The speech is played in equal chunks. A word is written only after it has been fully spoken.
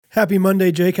Happy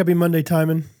Monday, Jake. Happy Monday,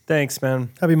 Timon. Thanks,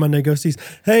 man. Happy Monday, Ghosties.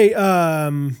 Hey,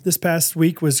 this past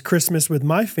week was Christmas with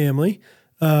my family,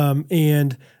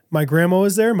 and my grandma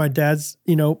was there. My dad's,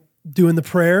 doing the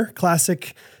prayer,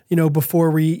 classic,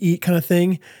 before we eat kind of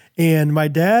thing. And my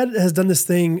dad has done this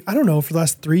thing, I don't know, for the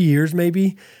last 3 years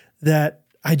maybe, that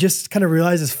I just kind of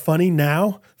realize is funny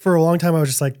now. For a long time, I was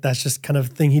just like, that's just kind of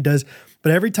thing he does.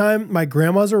 But every time my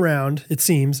grandma's around, it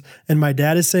seems, and my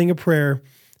dad is saying a prayer,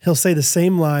 he'll say the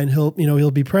same line.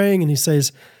 He'll be praying and he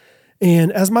says,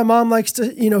 and as my mom likes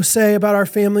to, say about our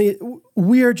family,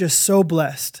 we are just so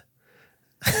blessed.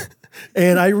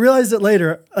 And I realized it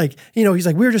later, he's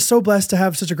like, we're just so blessed to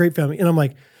have such a great family. And I'm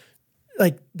like,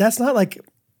 that's not like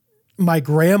my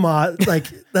grandma,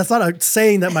 that's not a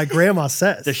saying that my grandma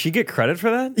says. Does she get credit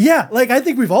for that? Yeah. I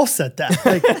think we've all said that.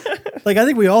 I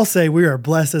think we all say we are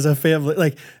blessed as a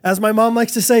family. As my mom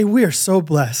likes to say, we are so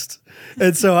blessed.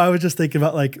 And so I was just thinking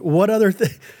about what other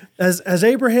thing, as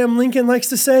Abraham Lincoln likes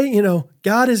to say,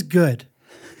 God is good.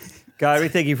 God, we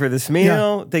thank you for this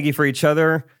meal. Yeah. Thank you for each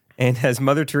other. And as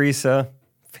Mother Teresa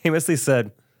famously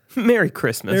said, Merry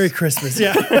Christmas. Merry Christmas,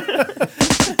 yeah.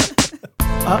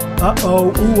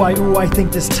 I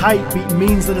think this tight beat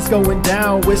means that it's going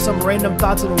down with some random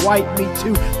thoughts and white meat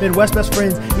too. Midwest best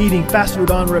friends eating fast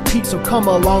food on repeat. So come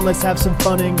along, let's have some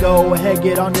fun and go ahead,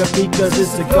 get on your feet, cause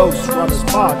it's the Ghost Runners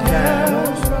Podcast.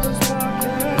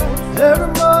 Every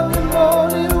Monday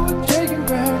morning we're taking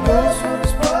back Ghost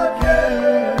Runners Podcast.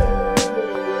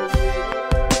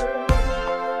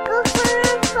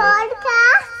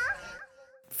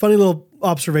 Funny little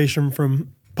observation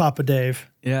from Papa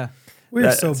Dave. Yeah. We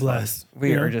are so blessed.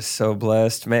 We are just so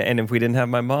blessed, man. And if we didn't have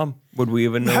my mom, would we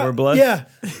even know we're blessed? Yeah.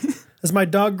 As my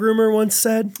dog groomer once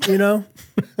said,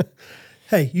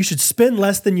 hey, you should spend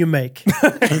less than you make.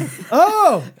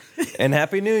 Oh. And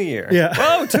Happy New Year. Yeah.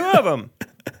 Whoa, 2 of them.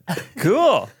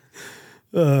 Cool.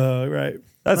 Right.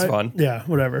 That's fun. Yeah,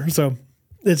 whatever. So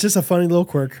it's just a funny little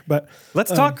quirk. But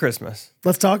let's talk Christmas.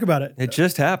 Let's talk about it. It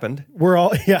just happened. We're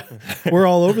all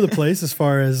over the place as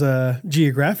far as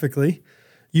geographically.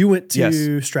 You went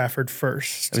to Stratford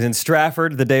first. I was in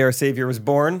Stratford the day our Savior was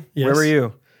born. Yes. Where were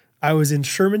you? I was in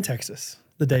Sherman, Texas,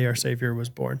 the day our Savior was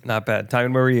born. Not bad.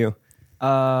 Timon, where were you?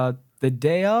 The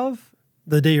day of?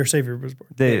 The day your Savior was born.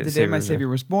 The day my Savior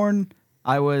was born,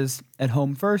 I was at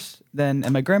home first, then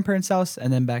at my grandparents' house,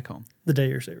 and then back home. The day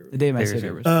your Savior was born. The day my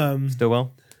Savior was born. Still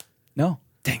well? No.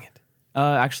 Dang it.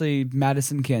 Actually,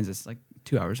 Madison, Kansas,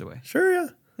 2 hours away. Sure, yeah.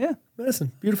 Yeah.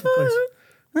 Madison, beautiful place.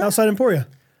 Outside Emporia.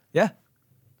 Yeah.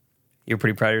 You're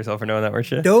pretty proud of yourself for knowing that, weren't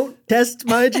you? Don't test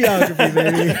my geography,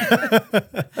 baby.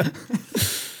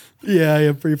 Yeah,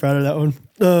 I'm pretty proud of that one.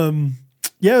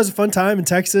 It was a fun time in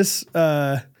Texas.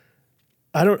 I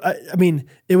mean,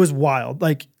 it was wild.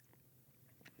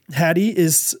 Hattie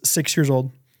is 6 years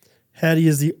old. Hattie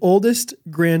is the oldest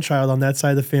grandchild on that side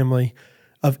of the family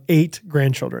of 8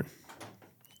 grandchildren.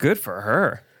 Good for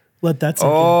her. Let that sink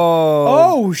in.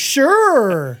 Oh,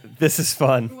 sure. This is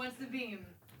fun. Who wants the beam?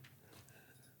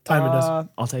 Timon does.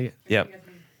 I'll take it. Yep.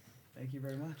 Thank you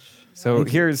very much. So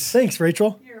Thanks,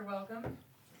 Rachel. You're welcome.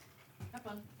 Have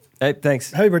fun. Hey,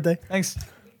 thanks. Happy birthday. Thanks.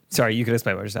 Sorry, you can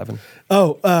explain what just happened.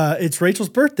 It's Rachel's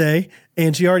birthday,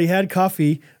 and she already had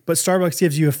coffee, but Starbucks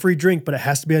gives you a free drink, but it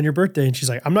has to be on your birthday. And she's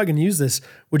like, I'm not going to use this.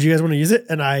 Would you guys want to use it?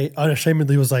 And I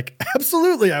unashamedly was like,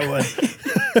 absolutely, I would.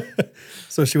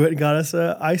 So she went and got us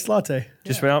an iced latte.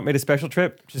 Just went out, made a special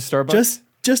trip, just Starbucks?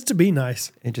 Just to be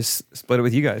nice. And just split it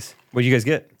with you guys. What'd you guys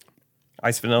get?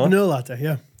 Iced vanilla? Vanilla latte,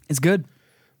 yeah. It's good.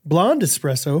 Blonde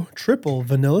espresso, triple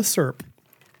vanilla syrup.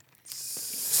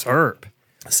 Syrup.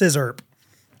 Scissorp.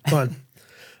 Fun.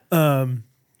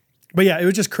 But yeah, it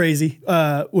was just crazy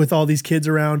with all these kids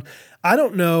around. I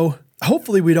don't know.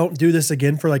 Hopefully we don't do this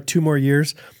again for 2 more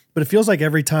years, but it feels like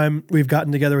every time we've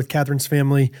gotten together with Catherine's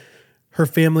family, her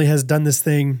family has done this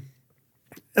thing.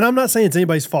 And I'm not saying it's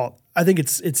anybody's fault. I think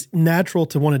it's natural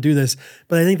to want to do this,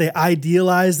 but I think they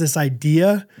idealize this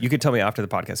idea. You could tell me after the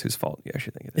podcast whose fault you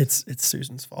actually think it is. It's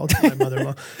Susan's fault. It's my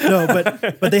mother-in-law. No,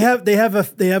 but they have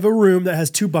a room that has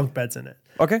 2 bunk beds in it.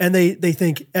 Okay. And they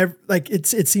think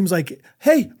it seems like,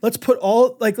 hey, let's put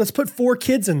 4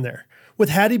 kids in there. With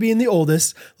Hattie being the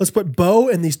oldest, let's put Bo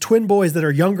and these twin boys that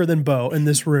are younger than Bo in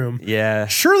this room. Yeah.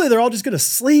 Surely they're all just going to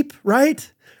sleep, right?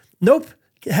 Nope.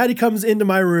 Hattie comes into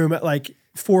my room at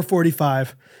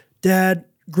 4:45. Dad,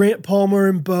 Grant Palmer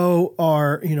and Bo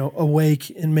are,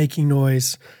 awake and making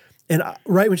noise. And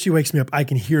right when she wakes me up, I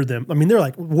can hear them. I mean,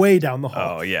 they're way down the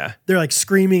hall. Oh, yeah. They're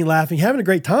screaming, laughing, having a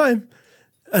great time.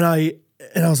 And I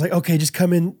was like, okay, just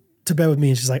come in to bed with me.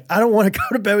 And she's like, I don't want to go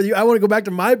to bed with you. I want to go back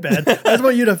to my bed. I just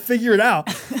want you to figure it out.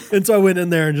 And so I went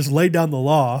in there and just laid down the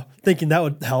law. thinking that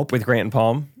would help. With Grant and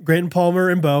Palm. Grant and Palmer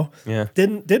and Bo. Yeah.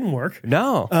 Didn't work.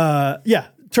 No. Yeah.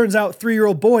 Turns out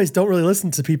 3-year-old boys don't really listen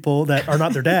to people that are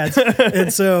not their dads.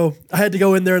 And so I had to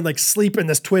go in there and like sleep in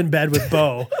this twin bed with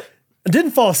Bo. I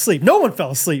didn't fall asleep. No one fell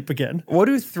asleep again. What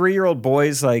do 3-year-old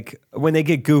boys like when they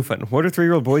get goofing? What are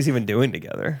 3-year-old boys even doing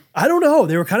together? I don't know.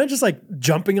 They were kind of just like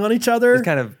jumping on each other, Just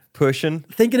kind of pushing.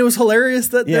 thinking it was hilarious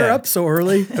that they're Yeah. up so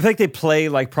early. I feel like they play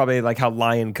like probably like how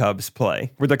lion cubs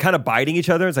play, where they're kind of biting each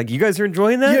other. It's like, you guys are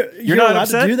enjoying that? You're not allowed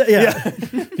upset? to do that.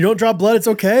 Yeah. You don't draw blood. It's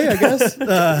okay, I guess.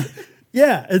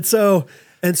 Yeah. And so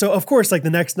of course, like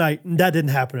the next night, that didn't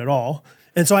happen at all.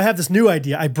 And so I have this new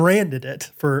idea. I branded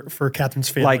it for Catherine's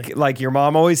family. Like your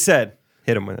mom always said,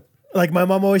 hit them with it. Like my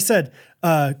mom always said,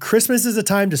 Christmas is a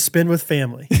time to spend with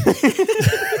family.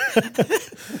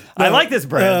 I like this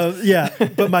brand. Yeah,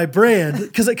 but my brand,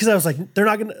 because I was like, they're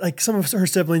not gonna, like, some of her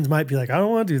siblings might be like, I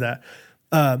don't want to do that.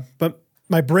 But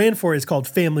my brand for it is called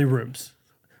Family Rooms,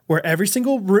 where every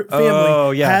single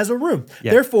family has a room.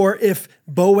 Yeah. Therefore, if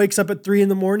Bo wakes up at 3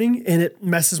 a.m. and it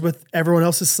messes with everyone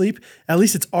else's sleep, at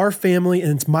least it's our family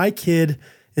and it's my kid.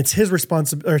 It's his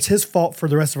responsibility, or it's his fault for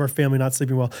the rest of our family not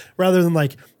sleeping well. Rather than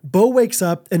like Bo wakes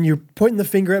up and you're pointing the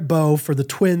finger at Bo for the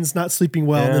twins not sleeping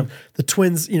well, and then the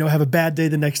twins, have a bad day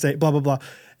the next day, blah blah blah.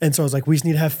 And so I was like, we just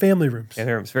need to have family rooms.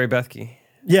 Family rooms, very Bethke.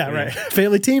 Yeah, right.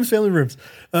 Family teams, family rooms.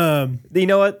 You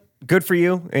know what? Good for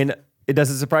you. And it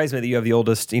doesn't surprise me that you have the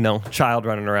oldest, child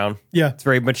running around. Yeah. It's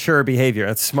very mature behavior.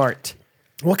 That's smart.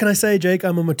 What can I say, Jake?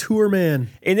 I'm a mature man.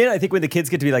 And then I think when the kids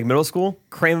get to be like middle school,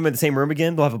 cram them in the same room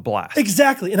again, they'll have a blast.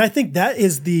 Exactly. And I think that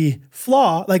is the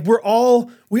flaw. Like we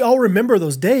all remember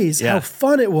those days, how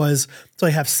fun it was to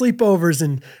like have sleepovers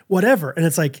and whatever. And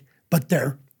it's like,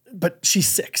 but she's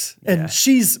 6 and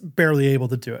she's barely able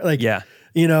to do it. Like,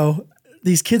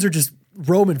 these kids are just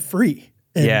roaming free.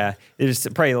 And they're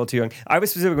just probably a little too young. I have a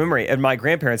specific memory at my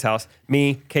grandparents' house,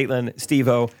 me, Caitlin,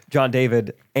 Steve-O, John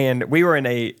David, and we were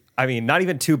in not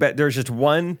even 2 bed. There was just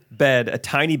 1 bed, a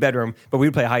tiny bedroom, but we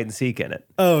would play hide and seek in it.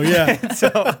 Oh, yeah.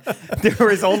 So there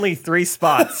was only 3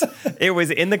 spots. It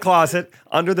was in the closet,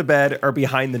 under the bed, or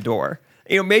behind the door.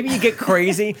 Maybe you get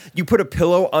crazy. You put a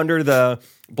pillow under the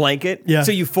blanket,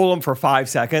 so you fool them for 5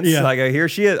 seconds. Yeah. Like, here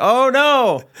she is. Oh,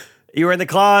 no. You were in the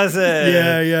closet.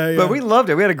 Yeah. But we loved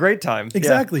it. We had a great time.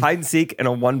 Exactly. Yeah. Hide and seek in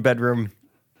a 1-bedroom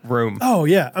room. Oh,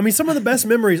 yeah. I mean, some of the best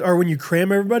memories are when you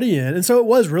cram everybody in. And so it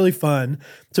was really fun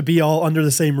to be all under the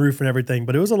same roof and everything.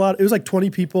 But it was a lot. It was like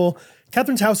 20 people.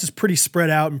 Catherine's house is pretty spread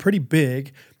out and pretty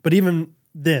big. But even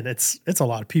then, it's a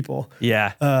lot of people.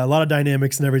 Yeah. A lot of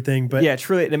dynamics and everything. But yeah,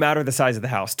 truly, no matter the size of the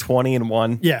house, 20 in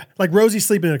 1. yeah, like Rosie's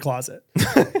sleeping in a closet.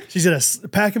 She's going to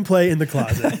pack and play in the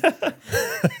closet.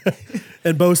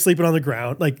 And Bo's sleeping on the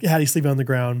ground. Like Hattie's sleeping on the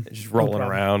ground. Just rolling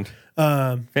around.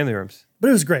 Family rooms. But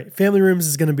it was great. Family Rooms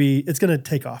is going to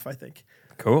take off, I think.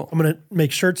 Cool. I'm going to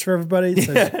make shirts for everybody. It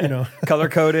says, Color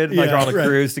coded, like we're on a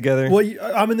cruise together. Well,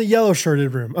 I'm in the yellow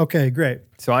shirted room. Okay, great.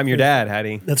 So I'm your dad,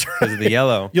 Hattie. That's right. Because of the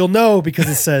yellow. You'll know because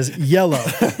it says yellow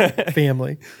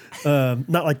family.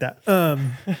 Not like that.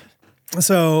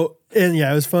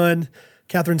 It was fun.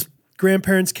 Catherine's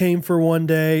grandparents came for one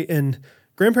day, and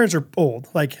grandparents are old.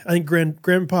 Like I think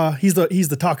grandpa, he's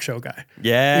the talk show guy.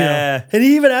 Yeah. And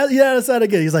he even asked us that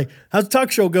again. He's like, "How's the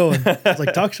talk show going?" I was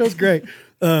like, "Talk show's great."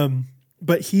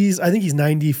 But I think he's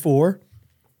 94,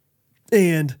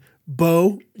 and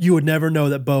Bo, you would never know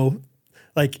that Bo,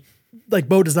 like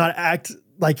Bo does not act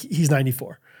like he's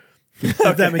 94. If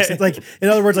that makes sense. Like, in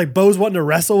other words, like Bo's wanting to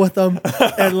wrestle with them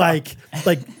and like,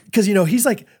 cause he's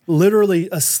like literally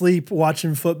asleep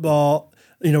watching football,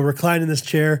 reclining in this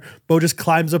chair. Bo just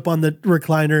climbs up on the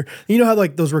recliner. You know how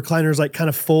like those recliners like kind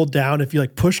of fold down if you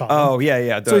like push on them. Oh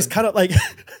yeah. So he's kind of like,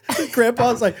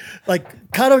 grandpa's like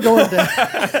kind of going down.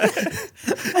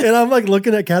 And I'm like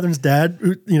looking at Catherine's dad,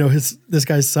 who, this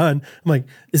guy's son. I'm like,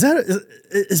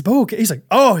 is Bo okay? He's like,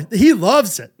 oh, he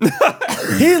loves it.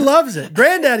 He loves it.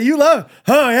 Granddaddy, you love it.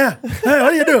 Oh yeah. Hey,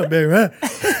 what are you doing, baby?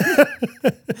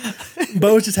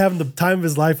 Bo's just having the time of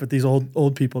his life with these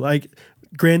old people. Like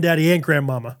granddaddy and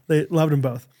grandmama. They loved them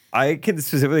both. I can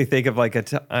specifically think of like a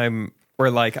time where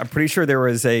like I'm pretty sure there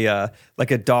was a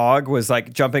dog was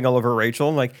like jumping all over Rachel.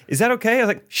 I'm like, is that okay? I was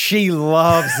like, she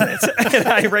loves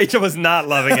it. And Rachel was not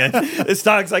loving it. This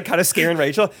dog's like kind of scaring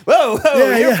Rachel. Whoa,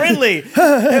 you're friendly.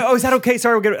 Oh, is that okay?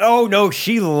 Sorry, we're good. Oh no,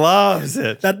 she loves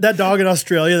it. That dog in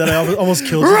Australia that I almost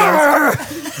killed you guys.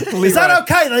 Is that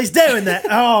okay that he's doing that?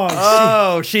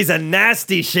 Oh, she's a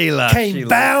nasty Sheila. Came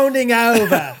bounding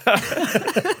over.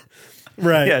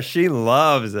 Right. Yeah, she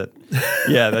loves it.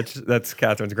 Yeah, that's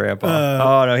Catherine's grandpa.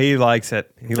 Oh no, he likes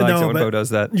it. He likes it when Bo does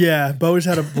that. Yeah, Bo just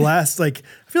had a blast. Like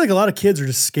I feel like a lot of kids are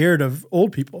just scared of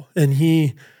old people, and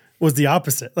he was the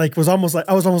opposite. Like I was almost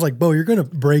like, Bo, you're gonna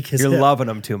break his You're hip. loving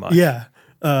them too much. Yeah.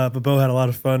 But Bo had a lot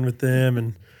of fun with them,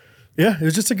 and yeah, it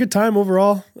was just a good time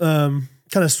overall. Kind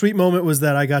of sweet moment was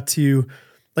that I got to,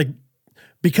 like,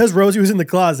 because Rosie was in the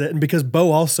closet and because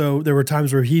Bo also, there were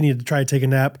times where he needed to try to take a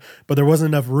nap, but there wasn't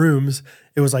enough rooms.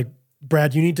 It was like,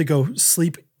 Brad, you need to go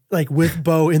sleep like with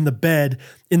Bo in the bed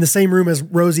in the same room as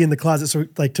Rosie in the closet. So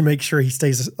like to make sure he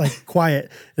stays like quiet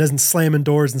and doesn't slam in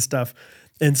doors and stuff.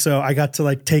 And so I got to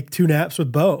like take 2 naps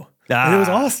with Bo. And it was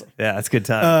awesome. Yeah, it's a good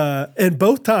time. And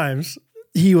both times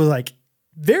he was like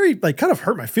very like kind of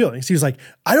hurt my feelings. He was like,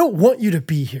 I don't want you to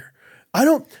be here. I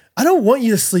don't want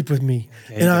you to sleep with me.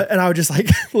 Okay, and I would just like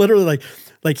literally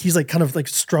like he's like kind of like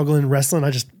struggling, wrestling.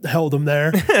 I just held him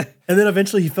there. And then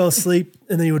eventually he fell asleep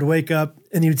and then he would wake up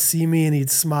and he would see me and he'd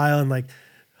smile and like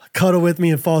cuddle with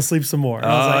me and fall asleep some more. And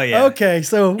I was like, okay,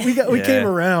 so we came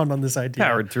around on this idea.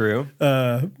 Powered through.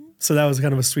 So that was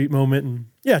kind of a sweet moment. And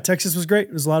yeah, Texas was great.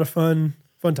 It was a lot of fun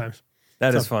times.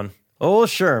 That is fun. Oh,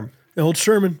 sure. The old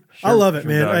Sherman. I love it,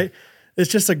 man.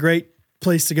 It's just a great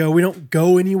place to go. We don't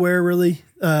go anywhere really.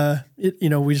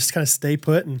 We just kind of stay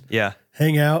put and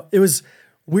hang out. It was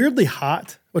weirdly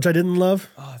hot, which I didn't love.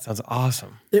 Oh, that sounds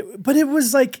awesome. But it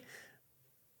was like,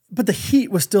 but the heat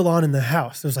was still on in the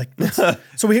house. It was like,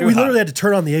 so we literally had to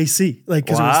turn on the AC, like,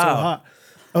 because it was so hot.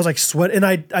 I was like sweat, and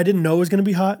I didn't know it was going to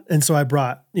be hot, and so I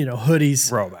brought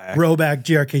hoodies, Rhoback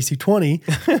GRKC 20,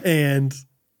 and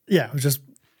yeah, it was just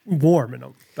warm in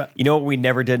them. But you know what we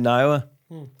never did in Iowa?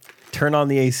 Turn on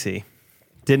the AC.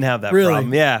 Didn't have that really?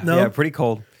 problem. Yeah, no? Yeah, pretty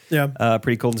cold. Yeah,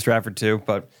 pretty cold in Stratford too.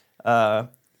 But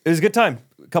it was a good time.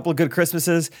 A couple of good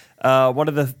Christmases. One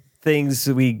of the things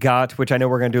we got, which I know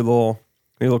we're going to do a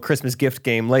little Christmas gift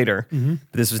game later. Mm-hmm.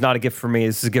 But this was not a gift for me.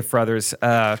 This is a gift for others.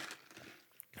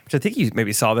 Which I think you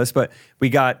maybe saw this, but we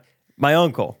got my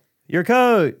uncle, your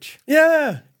coach.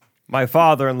 Yeah. My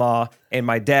father-in-law and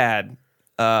my dad.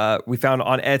 We found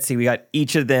on Etsy, we got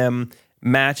each of them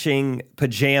matching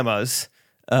pajamas,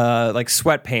 like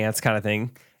sweatpants kind of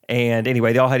thing. And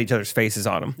anyway, they all had each other's faces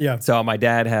on them. Yeah. So my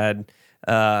dad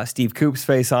had Steve Coop's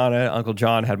face on it. Uncle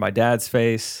John had my dad's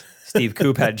face. Steve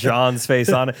Coop had John's face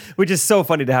on it, which is so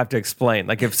funny to have to explain.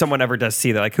 Like if someone ever does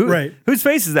see that, like whose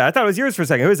face is that? I thought it was yours for a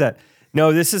second. Who is that?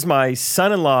 No, this is my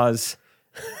son-in-law's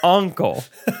uncle.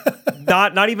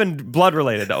 Not even blood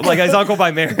related though. Like his uncle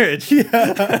by marriage. Yeah.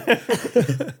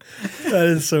 That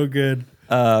is so good.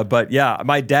 But yeah,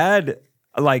 my dad,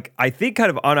 like, I think kind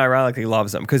of unironically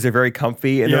loves them because they're very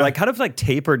comfy and they're like kind of like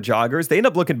tapered joggers. They end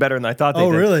up looking better than I thought they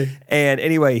did. Oh, really? And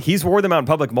anyway, he's worn them out in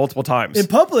public multiple times. In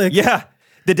public? Yeah.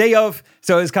 The day of.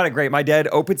 So it was kind of great. My dad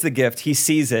opens the gift. He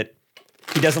sees it.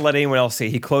 He doesn't let anyone else see.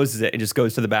 He closes it and just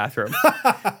goes to the bathroom.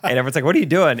 And everyone's like, what are you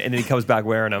doing? And then he comes back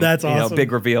wearing them. That's awesome.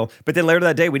 Big reveal. But then later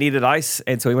that day, we needed ice.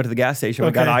 And so we went to the gas station.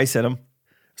 We got ice in them.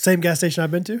 Same gas station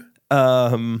I've been to?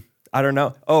 I don't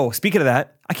know. Oh, speaking of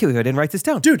that, I can't believe I didn't write this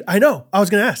down. Dude, I know. I was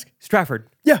going to ask. Stratford.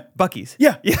 Yeah. Buc-ee's.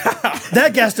 Yeah.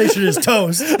 That gas station is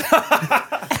toast.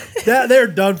 They're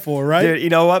done for, right? Dude, you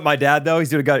know what? My dad, though,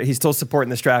 he's still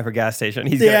supporting the Stratford gas station.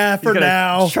 He's for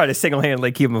now. Try to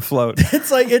single-handedly keep him afloat.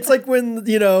 It's like when,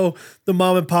 the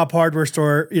mom and pop hardware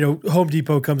store, Home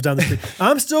Depot comes down the street.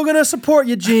 I'm still going to support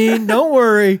you, Gene. Don't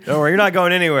worry. Don't worry. You're not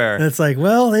going anywhere. And it's like,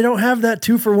 well, they don't have that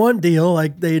 2-for-1 deal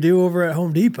like they do over at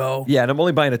Home Depot. Yeah, and I'm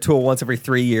only buying a tool once every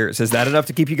 3 years. Is that enough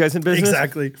to keep you guys in business?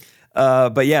 Exactly.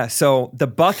 But yeah, so the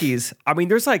Buc-ee's, I mean,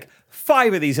 there's like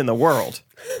 5 of these in the world.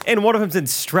 And one of them's in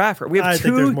Stratford. We have 2. I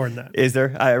think there's more than that. Is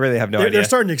there? I really have no idea. They're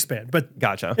starting to expand, but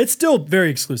gotcha. It's still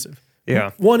very exclusive. Yeah.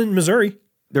 One in Missouri.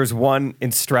 There's one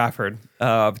in Stratford,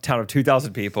 a town of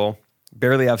 2,000 people,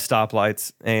 barely have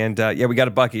stoplights. And we got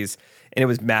a Buc-ee's, and it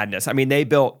was madness. I mean, they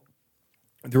built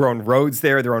their own roads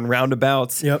there, their own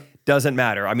roundabouts. Yep. Doesn't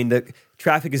matter. I mean, the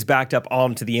traffic is backed up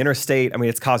onto the interstate. I mean,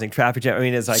 it's causing traffic jam. I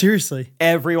mean, it's like seriously,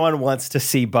 everyone wants to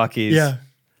see Buc-ee's. Yeah.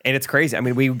 And it's crazy. I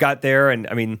mean, we got there, and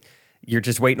I mean, you're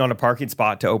just waiting on a parking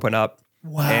spot to open up.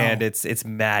 Wow. And it's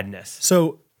madness.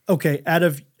 So, okay, out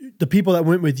of the people that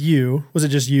went with you, was it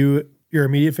just you, your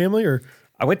immediate family, or?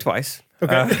 I went twice.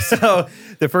 Okay. So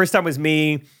the first time was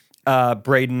me,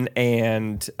 Braden,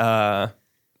 and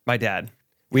my dad.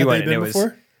 We went, and it was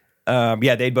before?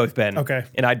 Yeah, they'd both been. Okay.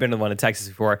 And I'd been to the one in Texas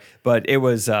before, but it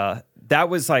was that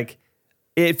was like,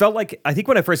 it felt like, I think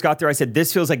when I first got there, I said,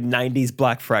 this feels like 90s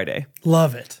Black Friday.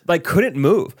 Love it. Like, couldn't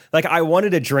move. Like, I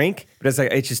wanted a drink, but it's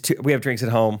like, it's just too, we have drinks at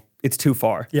home. It's too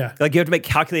far. Yeah. Like, you have to make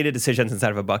calculated decisions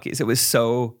inside of a Buc-ee's. It was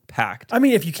so packed. I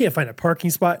mean, if you can't find a parking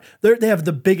spot, they have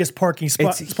the biggest parking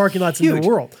lots huge. in the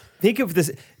world. Think of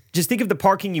this. Just think of the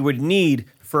parking you would need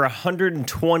for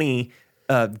 120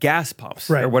 gas pumps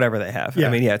or whatever they have. Yeah.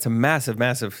 I mean, yeah, it's a massive,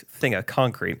 massive thing of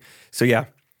concrete. So yeah,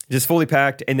 just fully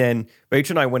packed. And then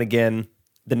Rachel and I went again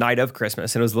the night of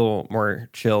Christmas, and it was a little more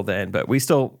chill then, but we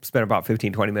still spent about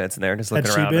 15, 20 minutes in there just looking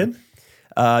Had she around. been?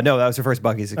 No, that was her first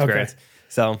Buc-ee's experience. Okay.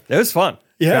 So it was fun.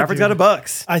 Yeah, Stafford's got a dude.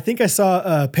 Bucks. I think I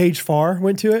saw Paige Farr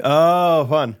went to it. Oh,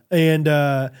 fun. And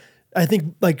I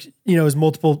think it was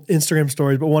multiple Instagram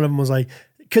stories, but one of them was like,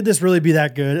 could this really be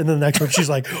that good? And then the next one, she's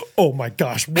like, oh my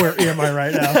gosh, where am I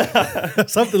right now?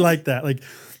 Something like that. Like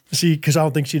because I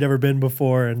don't think she'd ever been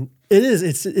before. And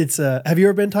it's have you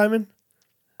ever been, Timon?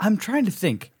 I'm trying to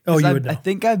think. Oh, 'Cause you I, would know. I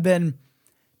think I've been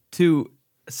to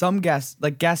some gas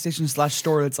station /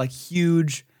 store that's like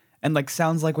huge and like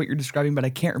sounds like what you're describing, but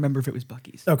I can't remember if it was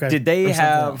Buc-ee's. Okay. Did they something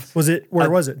have... Where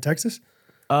was it? Texas?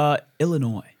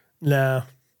 Illinois. No,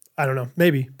 I don't know.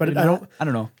 Maybe, but Maybe I not? don't. I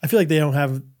don't know. I feel like they don't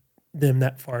have them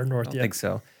that far north I yet. think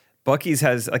so. Buc-ee's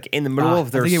has, like, in the middle of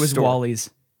their I think it was store.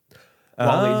 Wally's.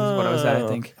 Wally's is what I was at, I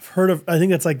think. I've heard of. I think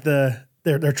that's like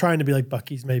they're trying to be like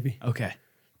Buc-ee's, maybe. Okay.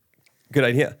 Good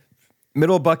idea.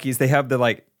 Middle of Buc-ee's, they have the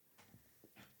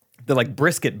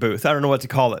brisket booth. I don't know what to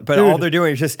call it, but all they're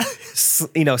doing is just,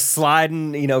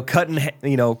 sliding,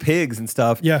 cutting, pigs and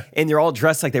stuff. Yeah. And they're all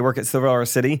dressed like they work at Silver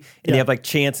City, and Yeah. they have like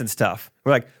chants and stuff.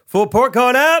 We're like, full pork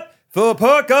going up, full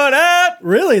pork going up.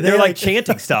 Really? They're like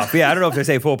chanting stuff. Yeah, I don't know if they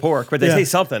say full pork, but they Yeah. say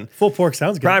something. Full pork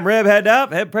sounds good. Prime rib head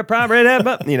up, prime rib head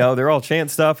up. They're all chant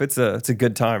stuff. It's a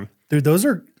good time. Dude, those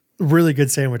are really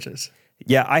good sandwiches.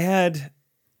 Yeah, I had,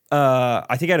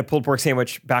 I think I had a pulled pork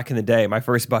sandwich back in the day, my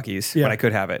first Buc-ee's, Yeah. when I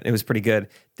could have it. It was pretty good.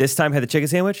 This time I had the chicken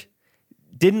sandwich.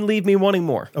 Didn't leave me wanting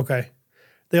more. Okay.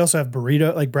 They also have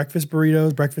breakfast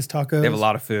burritos, breakfast tacos. They have a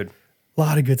lot of food. A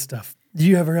lot of good stuff. Do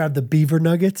you ever have the beaver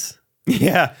nuggets?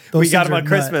 Yeah, Those we got things them are on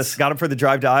Christmas. nuts. Got them for the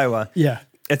drive to Iowa. Yeah.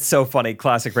 It's so funny.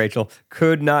 Classic Rachel.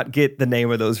 Could not get the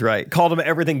name of those right. Called them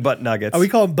everything but nuggets. Oh, we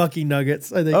call them Bucky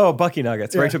nuggets, I think. Oh, Bucky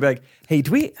nuggets. Yeah. Rachel would be like, hey,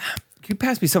 can you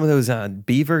pass me some of those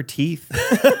beaver teeth?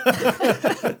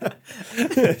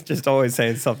 Just always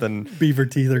saying something Beaver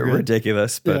teeth are good.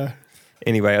 ridiculous. But Yeah.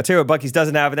 anyway, I'll tell you what Buc-ee's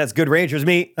doesn't have, and that's Good Ranchers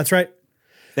meat. That's right.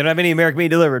 They don't have any American meat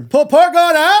delivered. Pull pork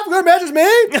on up. Good matches me.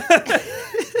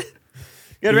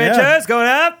 Good Yeah. Ranchers going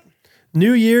up.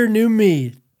 New year, new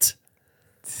meat.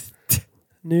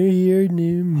 New year,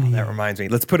 new meat. That reminds me.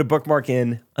 Let's put a bookmark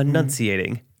in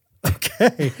enunciating.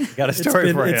 Okay. Got a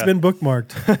story for you. It's been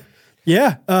bookmarked.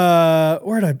 Yeah.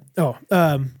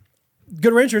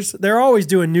 Good Ranchers. They're always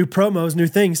doing new promos, new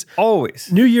things.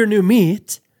 Always. New year, new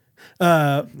meat.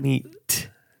 Meat.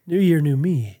 New year, new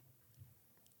meat.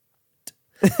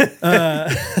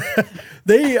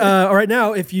 They right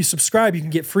now, if you subscribe, you can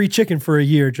get free chicken for a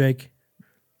year, Jake.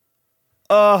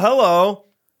 Hello.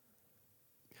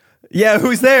 Yeah,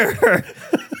 who's there?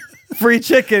 Free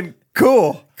chicken.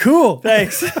 Cool. Cool.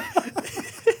 Thanks.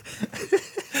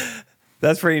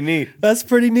 That's pretty neat. That's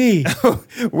pretty neat.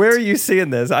 Where are you seeing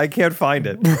this? I can't find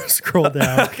it. Scroll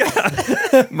down.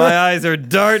 My eyes are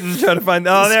darting trying to find.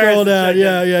 Oh, there. Scroll it is.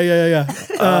 down. Yeah.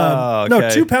 Oh, No,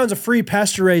 okay. 2 pounds of free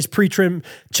pasture-raised pre-trim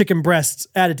chicken breasts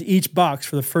added to each box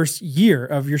for the first year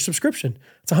of your subscription.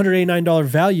 It's $189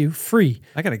 value free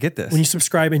I gotta get this. when you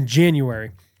subscribe in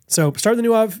January. So start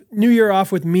the new year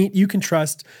off with meat you can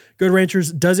trust. Good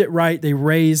Ranchers does it right. They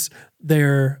raise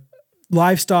their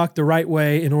livestock the right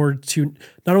way in order to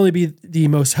not only be the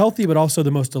most healthy, but also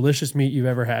the most delicious meat you've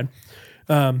ever had.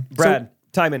 Brad,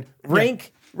 Timon,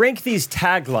 rank these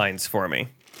taglines for me.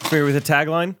 Familiar with a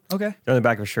tagline? Okay. They're on the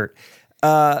back of a shirt.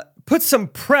 Put some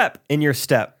prep in your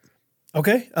step.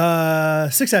 Okay. 6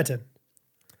 out of 10.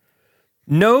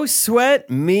 No sweat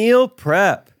meal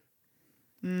prep.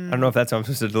 I don't know if that's how I'm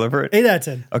supposed to deliver it. 8 out of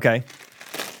 10. Okay.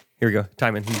 Here we go.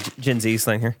 Timon, Gen Z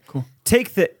slang here. Cool.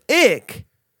 Take the ick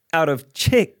out of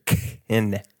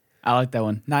chicken. I like that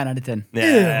one. 9 out of 10.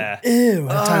 Yeah. Ew.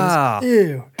 At times,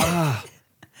 ew.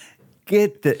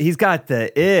 He's got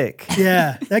the ick.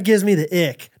 Yeah. That gives me the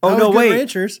ick. Oh, Not no, with Good wait.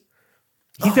 Ranchers.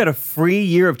 He's got a free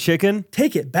year of chicken.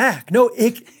 Take it back. No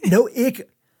ick. No ick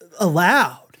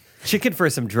allowed. Chicken for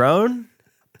some drone?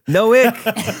 No ick.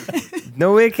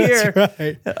 No ick here.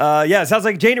 Right. Yeah, it sounds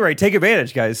like January. Take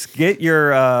advantage, guys. Get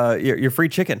your free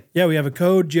chicken. Yeah, we have a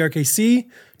code GRKC,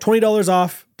 $20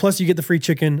 off. Plus, you get the free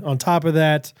chicken on top of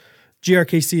that.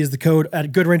 GRKC is the code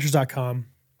at goodranchers.com.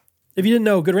 If you didn't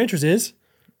know, Good Ranchers is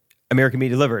American meat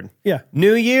delivered. yeah,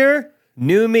 New year,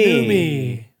 new me. new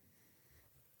me.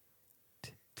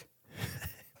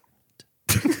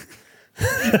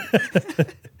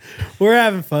 We're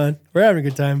having fun. We're having a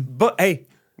good time. But hey,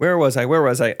 where was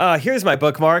I? Here's my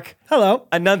bookmark. Hello.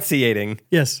 Enunciating.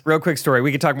 Yes. Real quick story.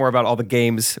 We could talk more about all the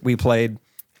games we played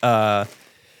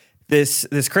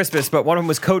this Christmas, but one of them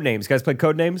was Codenames. You guys played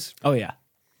Codenames? Oh, yeah.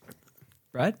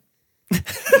 Right?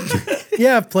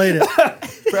 Yeah, I've played it.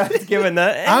 Brad's giving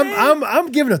that. I'm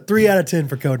giving a 3 out of 10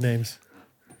 for code names.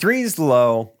 3's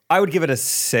low. I would give it a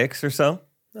 6 or so.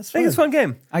 That's I think it's a fun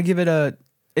game. I give it a.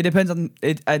 It depends on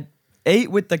it. At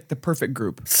 8 with like the perfect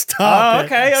group. Stop. Oh,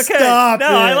 okay. Stop No,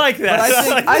 it. I like that.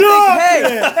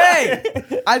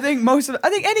 I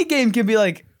think any game can be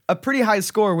like a pretty high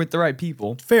score with the right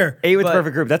people. Fair. 8 with but-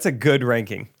 perfect group. That's a good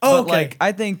ranking. Oh, But okay. like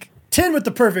I think 10 with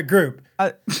the perfect group.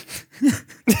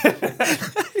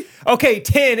 Okay,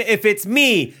 10 if it's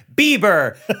me,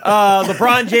 Bieber,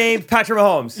 LeBron James, Patrick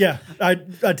Mahomes. Yeah,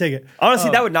 I'd take it. Honestly,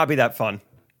 that would not be that fun.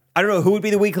 I don't know who would be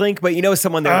the weak link, but you know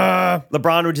someone there.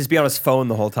 LeBron would just be on his phone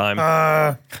the whole time.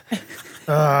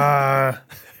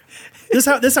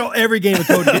 This how every game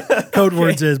of code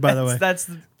words is, by the way. that's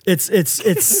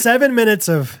It's 7 minutes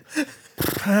of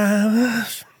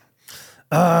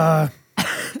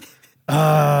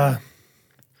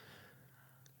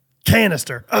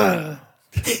canister. I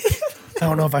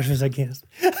don't know if I should say canister.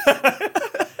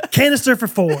 Canister for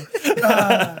 4.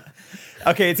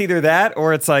 Okay, it's either that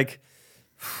or it's like,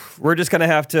 we're just going to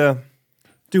have to.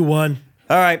 Do 1.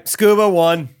 All right, scuba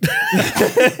 1.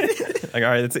 Like, all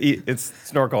right, it's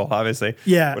snorkel, obviously.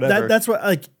 Yeah, Whatever. that's what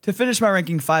like. to finish my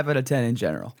ranking 5 out of 10 in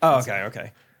general. Oh,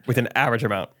 okay. With an average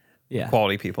amount. Yeah.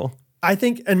 Quality people. I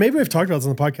think, and maybe we've talked about this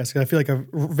on the podcast because I feel like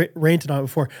I've ranted on it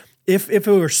before. If it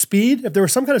were speed, if there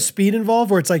was some kind of speed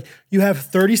involved where it's like you have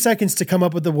 30 seconds to come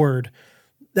up with the word,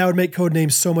 that would make code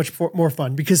names so much more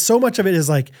fun because so much of it is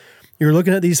like you're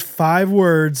looking at these 5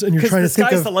 words and you're trying to the think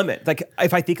sky's of. the limit. Like,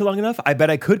 if I think long enough, I bet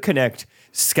I could connect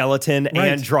skeleton Right.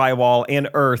 and drywall and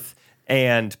earth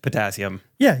and potassium.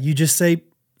 Yeah, you just say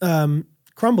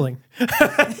crumbling.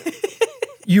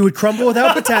 You would crumble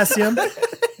without potassium,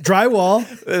 drywall,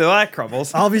 Well, that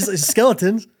crumbles. obviously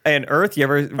skeletons. And earth, you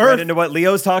ever read into what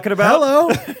Leo's talking about? Hello.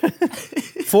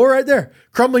 4 right there.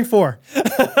 Crumbling 4.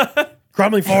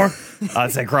 Crumbling 4.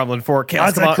 I'd say crumbling 4. Kales,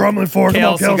 I'd say come on. crumbling 4. Come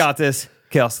on, Kales, you Kales. got this.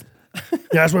 Kales.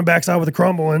 Yeah, I just went backside with a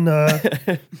crumble and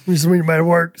we just made it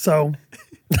work. So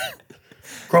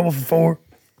crumble for 4.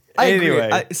 I agree.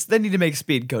 Anyway. They need to make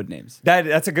speed code names,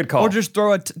 That's a good call. or just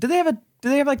throw it. Do they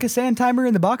have like a sand timer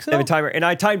in the box? I have a timer, and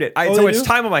I timed it. I had Oh, so they much do?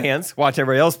 time on my hands. Watch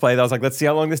everybody else play. That I was like, let's see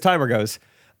how long this timer goes.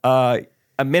 A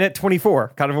minute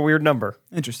 24. Kind of a weird number.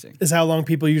 Interesting. Is how long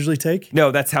people usually take.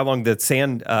 No, that's how long the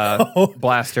sand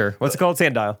blaster. What's it called?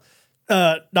 Sand dial.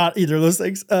 Not either of those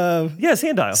things. Yeah,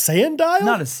 sand dial. Sand dial?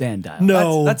 Not a sand dial.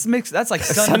 No. that's mixed. That's like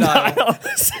sundial.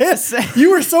 You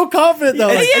were so confident though.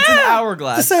 Like, It's an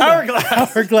hourglass. sand dial.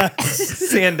 Hourglass. Hourglass.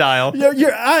 Sand dial.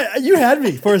 You had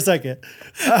me for a second.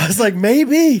 I was like,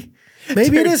 maybe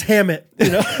it is Hammett. You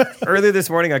know? Earlier this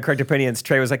morning on Correct Opinions,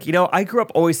 Trey was like, I grew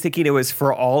up always thinking it was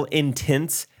for all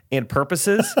intents and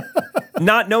purposes,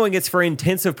 not knowing it's for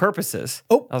intensive purposes.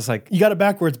 Oh. I was like, You got it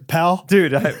backwards, pal.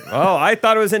 dude, I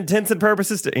thought it was intents and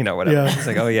purposes to, whatever. Yeah. It's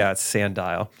like, oh yeah, it's sand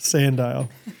dial. Sand dial.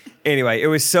 Anyway, it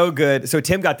was so good. So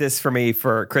Tim got this for me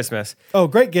for Christmas. Oh,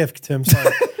 great gift, Tim.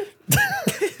 Sorry.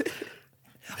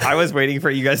 I was waiting for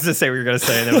you guys to say what you were going to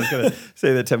say, and then I was going to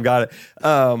say that Tim got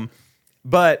it.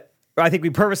 But I think we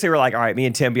purposely were like, all right, me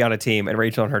and Tim be on a team, and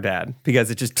Rachel and her dad, because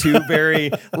it's just 2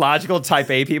 very logical type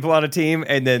A people on a team,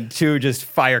 and then 2 just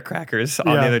firecrackers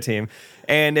on the Yeah. other team.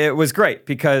 And it was great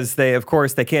because they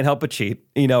can't help but cheat.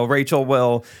 Rachel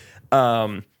will.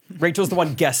 Rachel's the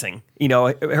one guessing.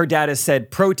 Her dad has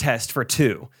said protest for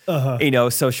 2.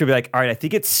 So she'll be like, all right, I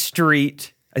think it's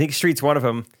street. I think street's one of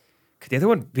them. Could the other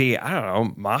one be, I don't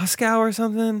know, Moscow or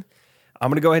something? I'm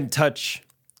going to go ahead and touch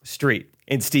street.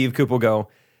 And Steve Coop will go,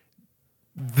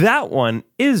 that one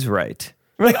is right.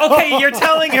 We're like, okay, you're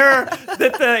telling her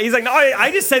that he's like, no,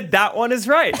 I just said that one is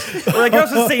right. We're like, you're not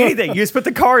supposed to say anything. You just put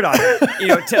the card on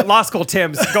it. Law school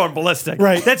Tim's going ballistic.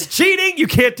 Right. That's cheating. You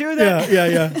can't do that.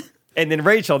 Yeah. And then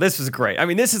Rachel, this was great. I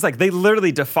mean, this is like, they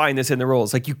literally define this in the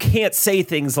rules. Like, you can't say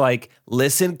things like,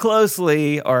 listen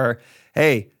closely, or,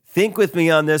 hey, think with me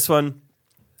on this one.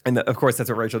 And of course, that's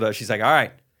what Rachel does. She's like, all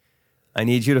right, I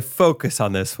need you to focus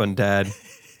on this one, Dad.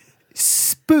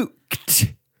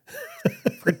 Spooked.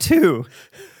 For 2.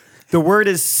 The word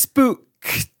is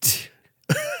spooked.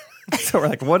 So we're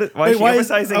like, why is she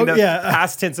emphasizing the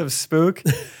past tense of spook?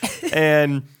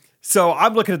 And so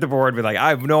I'm looking at the board, be like, I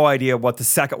have no idea what the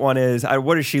second one is.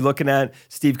 What is she looking at?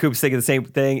 Steve Coop's thinking the same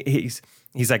thing. He's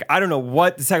like, I don't know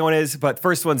what the second one is, but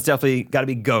first one's definitely got to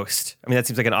be ghost. I mean, that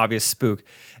seems like an obvious spook.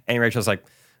 And Rachel's like,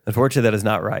 unfortunately, that is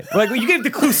not right. We're like, well, you gave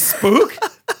the clue spook,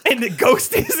 and the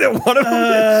ghost isn't one of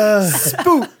them.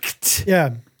 Spooked.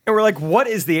 Yeah. And we're like, what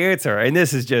is the answer? And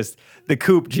this is just the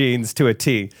Coop genes to a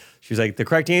T. She was like, the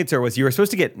correct answer was you were supposed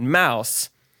to get mouse,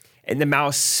 and the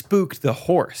mouse spooked the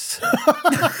horse.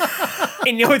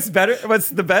 And you know what's better? What's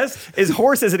the best is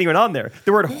horse isn't even on there.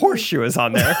 The word horseshoe is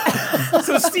on there.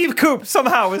 So Steve Coop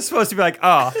somehow was supposed to be like,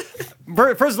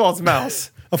 first of all, it's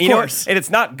mouse. Of You know course. what? And it's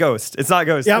not ghost. It's not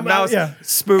ghost. Yeah, the mouse yeah.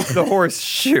 spooked the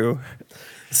horseshoe.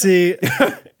 See,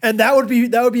 and that would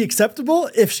be acceptable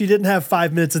if she didn't have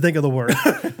 5 minutes to think of the word.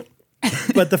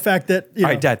 But the fact that All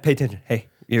right, Dad, pay attention. Hey,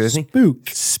 you with me?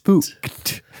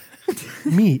 Spooked.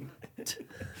 meat.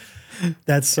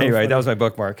 That's so Anyway, funny. that was my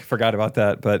bookmark. Forgot about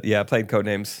that. But yeah, played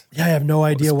Codenames. Yeah, I have no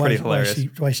idea pretty why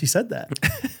hilarious. she said that.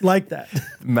 Like that.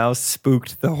 Mouse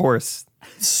spooked the horse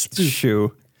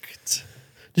shoe.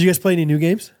 Did you guys play any new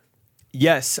games?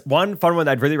 Yes, one fun one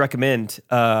that I'd really recommend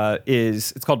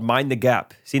is it's called Mind the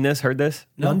Gap. Seen this? Heard this?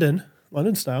 London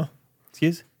style.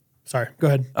 Excuse? Sorry, go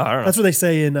ahead. I don't know. That's what they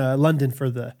say in London for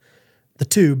the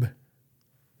tube,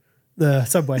 the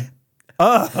subway,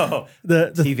 Oh,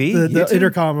 the TV? the YouTube?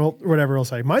 intercom or whatever will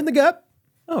say. Mind the gap,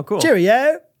 oh, cool.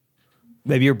 cheerio.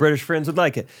 Maybe your British friends would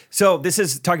like it. So this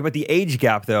is talking about the age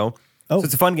gap, though. Oh. So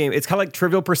it's a fun game. It's kind of like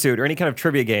Trivial Pursuit or any kind of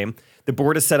trivia game. The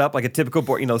board is set up like a typical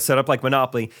board, set up like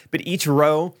Monopoly, but each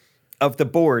row of the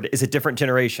board is a different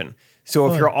generation. So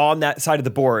if Fun. you're on that side of the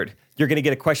board, you're going to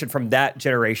get a question from that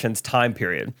generation's time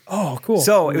period. Oh, cool.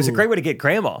 So it was a great way to get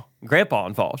grandpa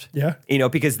involved. Yeah.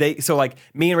 Because like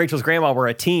me and Rachel's grandma were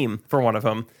a team for one of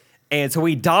them. And so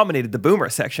we dominated the boomer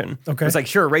section. Okay. It's like,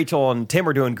 sure, Rachel and Tim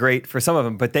were doing great for some of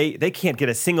them, but they can't get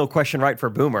a single question right for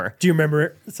boomer. Do you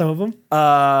remember some of them?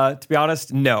 To be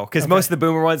honest, no. Because most of the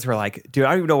boomer ones were like, dude,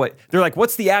 I don't even know what, they're like,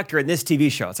 what's the actor in this TV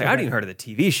show? It's like, I haven't even heard of the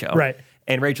TV show. Right.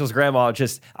 And Rachel's grandma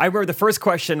I remember the first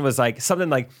question was like something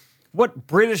like, what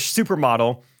British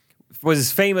supermodel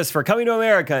was famous for coming to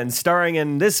America and starring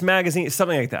in this magazine?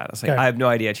 Something like that. I was like, Okay. I have no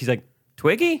idea. And she's like,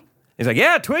 Twiggy? He's like,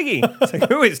 yeah, Twiggy. It's like,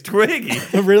 who is Twiggy?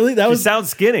 Really? That She was sounds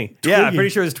skinny. Yeah, I'm Twiggy. pretty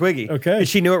sure it was Twiggy. Okay. And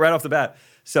she knew it right off the bat.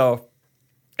 So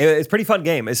it's a pretty fun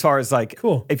game as far as like,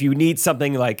 Cool. if you need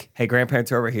something like, hey,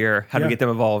 grandparents are over here. How do we Yeah. get them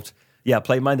involved? Yeah,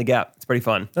 play Mind the Gap. It's pretty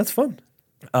fun. that's fun.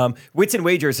 Wits and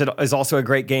Wagers is also a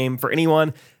great game for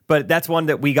anyone, but that's one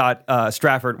that we got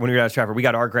Stratford, when we were at Stratford, we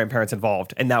got our grandparents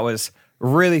involved, and that was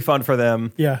really fun for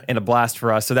them Yeah. and a blast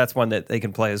for us. So that's one that they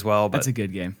can play as well. But That's a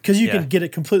good game. Because you Yeah. can get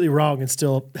it completely wrong and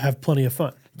still have plenty of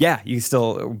fun. yeah, you can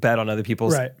still bet on other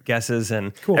people's Right. guesses.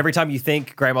 And Cool. every time you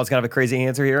think grandma's going to have a crazy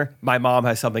answer here, my mom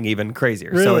has something even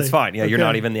crazier. So Really? it's fine. Yeah, you're Okay.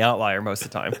 not even the outlier most of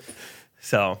the time.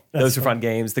 So That's those are fun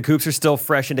games. The Coops are still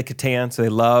fresh into Catan, so they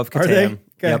love Catan. Are they? Okay.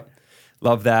 Yep.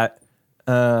 Love that.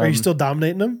 Are you still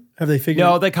dominating them? Have they figured?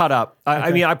 No, they caught up. I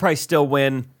Okay. mean, I probably still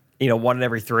win, one in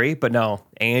every three, but no,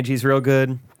 Angie's real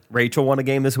good. Rachel won a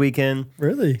game this weekend.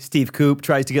 Really? Steve Coop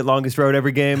tries to get longest road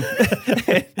every game.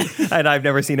 And I've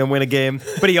never seen him win a game,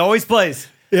 but he always plays.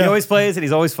 He Yeah. always plays and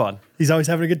he's always fun. He's always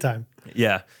having a good time.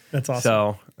 Yeah. That's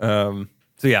awesome.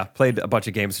 So yeah, played a bunch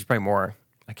of games. There's probably more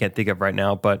I can't think of right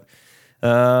now, but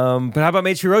how about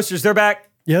Main Street Roasters? They're back.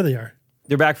 Yeah, they are.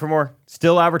 They're back for more.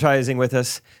 Still advertising with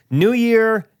us. New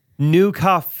year, new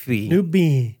coffee. New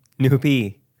bean. New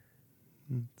pea.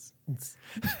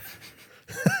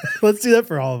 Let's do that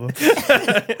for all of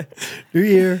them. New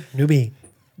year, new bean.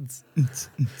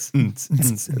 Dude,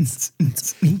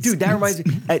 that reminds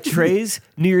me. At Trey's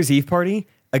New Year's Eve party,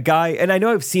 a guy, and I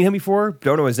know I've seen him before,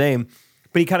 don't know his name,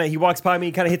 but he walks by me,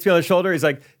 he kind of hits me on the shoulder. He's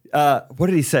like, what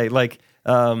did he say? Like,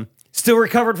 still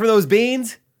recovered from those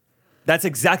beans? That's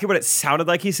exactly what it sounded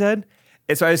like he said.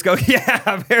 And so I just go,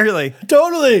 yeah, barely.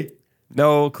 Totally.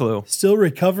 No clue. Still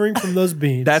recovering from those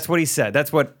beans. That's what he said.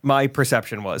 That's what my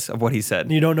perception was of what he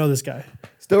said. You don't know this guy.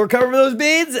 Still recovering from those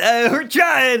beans? We're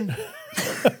trying.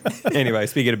 Anyway,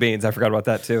 speaking of beans, I forgot about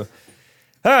that too.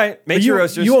 All right, Main But Street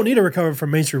Roasters. you won't need to recover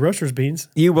from Main Street Roasters beans.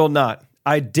 You will not.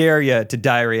 I dare you to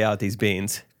diarrhea out these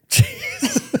beans.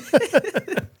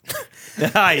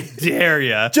 I dare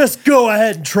you. Just go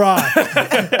ahead and try.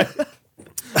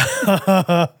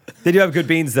 They do have good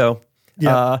beans, though.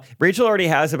 Yeah. Rachel already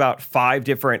has about 5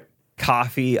 different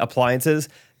coffee appliances.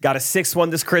 Got a 6th one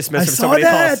this Christmas I from saw somebody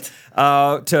that.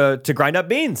 else to grind up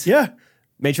beans. Yeah,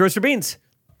 Made roaster beans.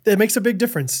 it makes a big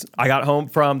difference. I got home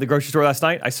from the grocery store last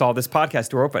night. I saw this podcast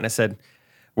door open. I said,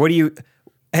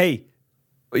 hey,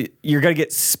 you're going to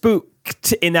get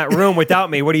spooked in that room without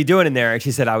me. What are you doing in there? And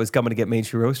she said, I was coming to get Main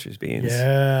Street Roasters beans.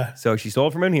 Yeah. So she stole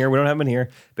it from in here. We don't have them in here,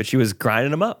 but she was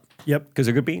grinding them up Yep. because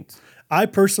they're good beans. I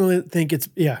personally think it's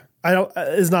I don't.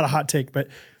 It's not a hot take, but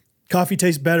coffee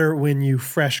tastes better when you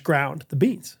fresh ground the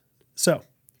beans. So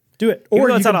do it, Even or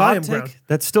though you it's can not a buy hot them ground. take,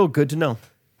 that's still good to know.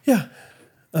 Yeah.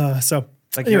 So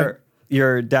Like anyway,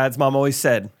 your dad's mom always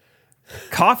said,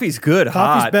 coffee's good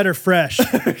coffee's hot. better fresh.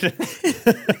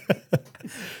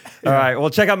 All right, well,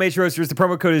 check out Major Roasters. The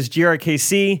promo code is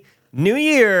GRKC. New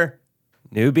year,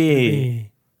 Newbie.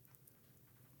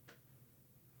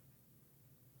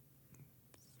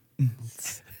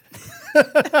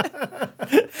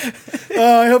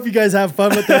 Oh, I hope you guys have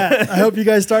fun with that. I hope you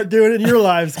guys start doing it in your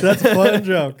lives, 'cause that's a fun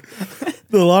joke.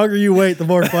 The longer you wait, the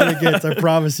more fun it gets. I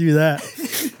promise you that.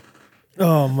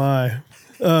 Oh my.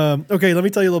 Okay, let me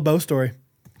tell you a little Bo story.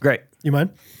 Great. You mind?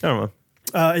 I don't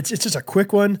know. It's just a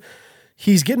quick one.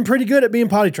 He's getting pretty good at being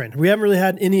potty trained. We haven't really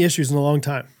had any issues in a long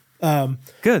time.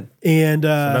 Good. And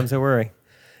Sometimes I worry.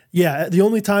 yeah, the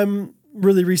only time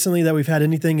really recently that we've had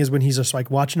anything is when he's just like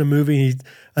watching a movie. And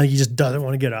I think he just doesn't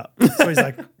want to get up. So he's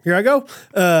like, here I go.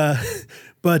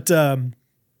 But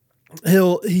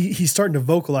he's starting to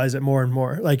vocalize it more and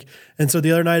more. Like, and so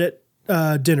the other night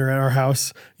at dinner at our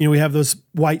house, you know, we have those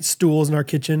white stools in our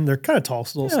kitchen. They're kind of tall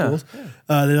little stools.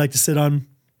 They like to sit on.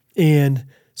 And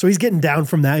so he's getting down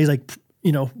from that. He's like,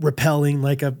 you know, rappelling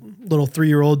like a little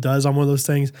 3-year-old does on one of those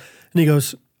things. And he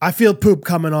goes, I feel poop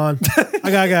coming on. I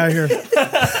gotta get out of here.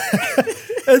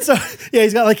 And so, yeah,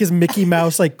 he's got like his Mickey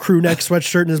Mouse, like crew neck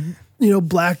sweatshirt and his, you know,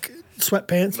 black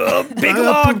sweatpants. Big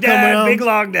log, Dad. Big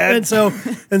log, Dad.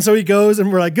 And so he goes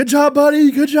and we're like, good job, buddy.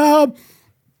 Good job.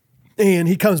 And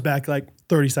he comes back like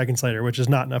 30 seconds later, which is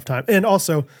not enough time. And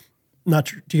also, not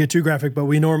to get too graphic, but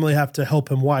we normally have to help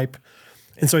him wipe.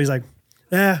 And so he's like,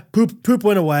 poop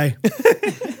went away.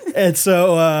 And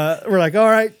so we're like, all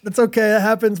right, that's okay. That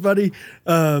happens, buddy.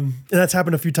 And that's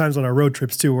happened a few times on our road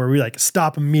trips too, where we like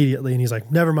stop immediately. And he's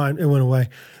like, never mind, it went away.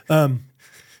 And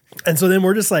so then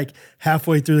we're just like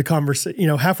halfway through the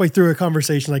conversation, halfway through a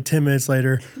conversation, like 10 minutes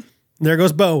later, there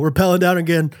goes Bo, rappelling down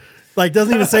again. Like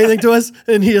doesn't even say anything to us.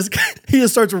 And he just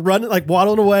starts running, like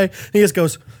waddling away. And he just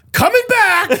goes, coming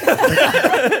back.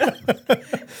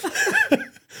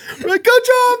 We're like, good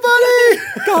job, buddy.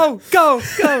 Go.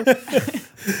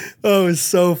 Oh, it's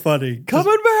so funny.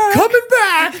 Coming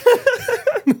back.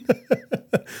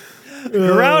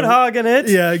 Groundhogging it.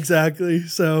 Yeah, exactly.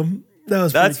 So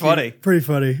that's funny. Pretty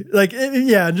funny. Like,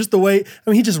 and just the way,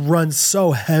 he just runs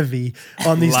so heavy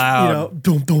on these, Loud.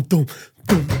 boom, boom, boom,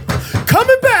 boom.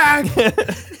 Coming back.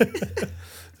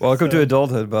 Welcome to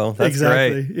adulthood, Bo. That's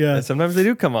Exactly, great. yeah. And sometimes they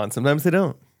do come on. Sometimes they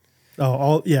don't.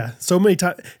 Oh, so many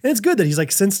times. And it's good that he's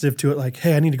like sensitive to it. Like,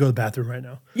 hey, I need to go to the bathroom right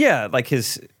now. Yeah, like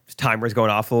his timer's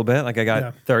going off a little bit. Like I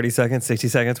got 30 seconds, 60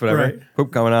 seconds, whatever. Right. Poop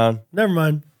going on. Never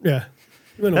mind. Yeah.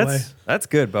 It went away. That's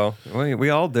good, Bo. We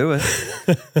all do it.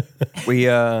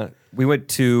 We went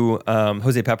to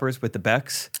Jose Peppers with the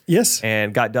Becks. Yes.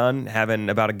 And got done having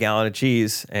about a gallon of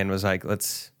cheese and was like,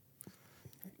 it's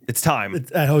time.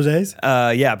 At Jose's?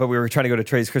 Yeah, but we were trying to go to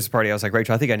Trey's Christmas party. I was like,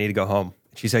 Rachel, I think I need to go home.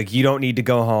 She's like, you don't need to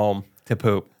go home to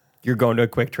poop. You're going to a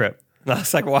quick trip. And I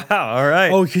was like, wow, all right.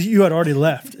 Oh, because you had already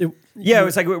left. It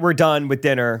was like, we're done with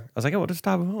dinner. I was like, we'll just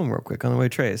stop at home real quick on the way to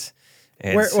Trey's.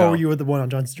 And where were you with the one on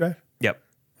Johnson Drive? Yep.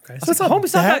 Okay. So it's home.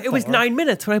 It was 9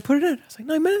 minutes when I put it in. I was like,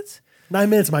 9 minutes? 9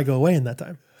 minutes might go away in that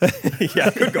time. Yeah,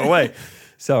 it could go away.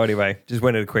 So anyway, just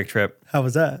went on a quick trip. How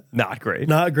was that? Not great.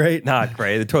 Not great. Not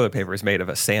great. The toilet paper is made of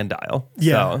a sand dial.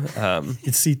 Yeah. So, You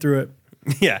can see through it.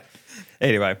 yeah.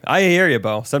 Anyway, I hear you,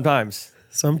 Bo. Sometimes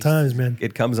man.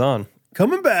 it comes on.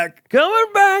 Coming back.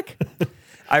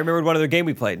 I remembered one other game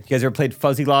we played. You guys ever played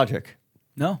Fuzzy Logic?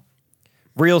 No.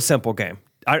 Real simple game.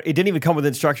 It didn't even come with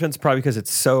instructions, probably because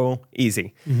it's so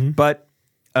easy. But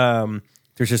there's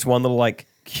just one little like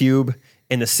cube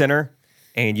in the center,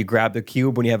 and you grab the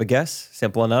cube when you have a guess.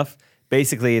 Simple enough.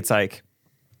 Basically, it's like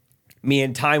me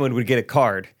and Tywin would get a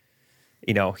card.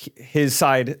 His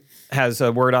side has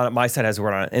a word on it, my side has a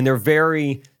word on it, and they're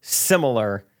very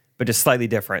similar, but just slightly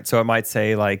different. So it might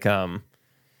say like, I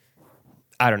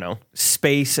don't know,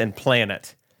 space and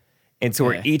planet. And so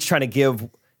we're each trying to give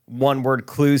one word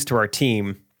clues to our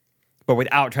team, but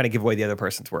without trying to give away the other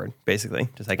person's word, basically.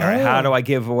 Just like, all right, how do I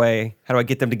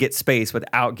get them to get space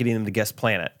without getting them to guess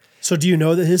planet? So do you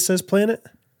know that his says planet?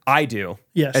 I do.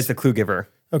 Yes. As the clue giver.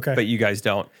 Okay. But you guys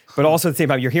don't. But also at the same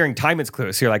time, you're hearing Tymon's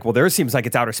clues. So you're like, well, theirs seems like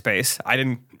it's outer space. I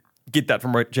didn't get that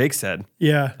from what Jake said.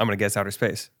 Yeah. I'm going to guess outer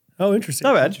space. Oh, interesting.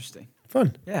 Not bad. Interesting.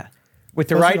 Fun. Yeah. With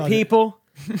the Fuzzy right Logic. people,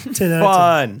 10 out of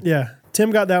fun. 10. Yeah.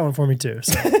 Tim got that one for me too.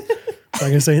 So I'm not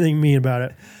going to say anything mean about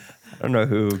it. I don't know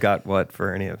who got what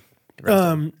for any of the rest of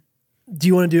them. Do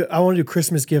you want to do, I want to do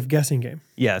Christmas gift guessing game.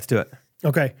 Yeah, let's do it.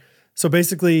 Okay. So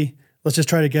basically, let's just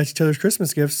try to guess each other's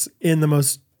Christmas gifts in the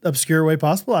most obscure way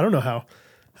possible. I don't know how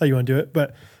you want to do it,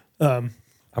 but I'm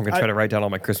going to try to write down all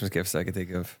my Christmas gifts that I can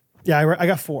think of. yeah, I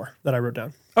got 4 that I wrote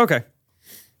down. Okay.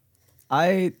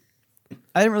 I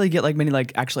didn't really get like many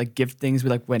like actual like gift things. We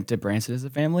like went to Branson as a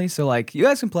family, so like you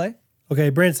guys can play. Okay,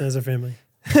 Branson has a family.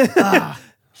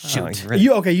 Shoot.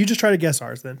 You just try to guess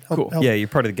ours then. Cool. Yeah, you're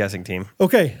part of the guessing team.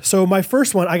 Okay, so my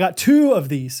first one, I got 2 of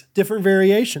these different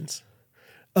variations.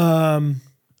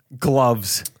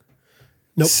 Gloves.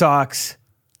 Nope. Socks.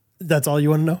 That's all you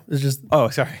want to know? It's just Oh,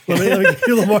 sorry. let me give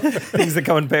you a little more. Things that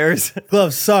come in pairs.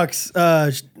 Gloves, socks,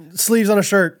 sleeves on a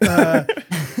shirt.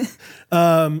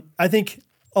 I think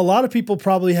a lot of people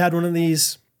probably had one of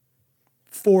these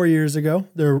 4 years ago.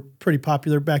 They're pretty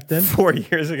popular back then. 4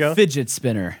 years ago. Fidget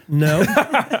spinner. No,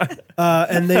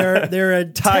 and they're a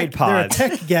Tide Pods. They're a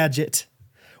tech gadget.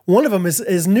 One of them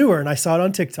is newer, and I saw it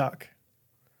on TikTok.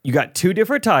 You got 2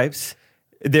 different types.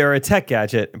 They're a tech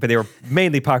gadget, but they were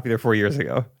mainly popular 4 years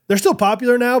ago. They're still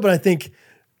popular now, but I think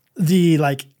the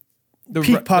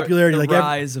peak popularity, the like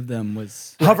rise of them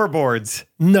was Hoverboards.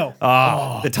 no.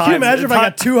 The time. Can you imagine if I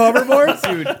got 2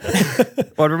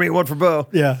 hoverboards? One for me, one for Bo.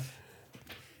 Yeah,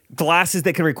 Glasses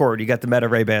that can record. You got the Meta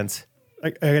Ray-Bans. I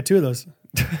got 2 of those.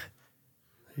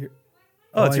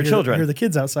 Oh, it's I your hear children. Hear the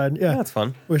kids outside. Yeah, That's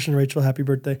fun. Wishing Rachel happy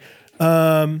birthday.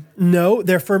 No,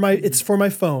 they're for my. It's for my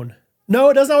phone. No,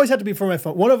 it doesn't always have to be for my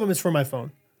phone. One of them is for my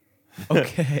phone.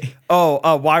 okay. Oh,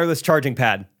 a wireless charging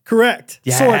pad. Correct.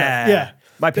 Sort of. Yeah.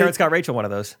 My parents got Rachel one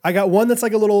of those. I got one that's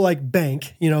like a little like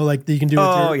bank, like that you can do with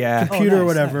Oh, your yeah. computer or nice,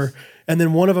 whatever. nice. And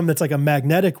then one of them that's like a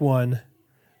magnetic one.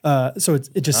 So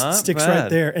it just Not sticks bad. right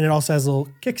there, and it also has a little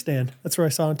kickstand. That's where I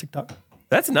saw on TikTok.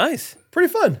 That's nice.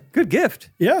 Pretty fun. Good gift.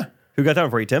 Yeah. Who got that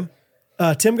one for you, Tim?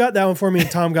 Tim got that one for me,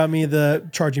 and Tom got me the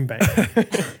charging bank.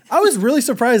 I was really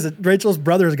surprised that Rachel's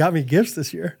brothers got me gifts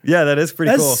this year. Yeah, that is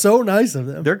pretty That's cool. so nice of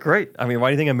them. They're great. I mean, why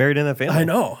do you think I'm married in that family? I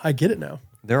know. I get it now.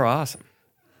 They're awesome.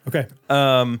 Okay.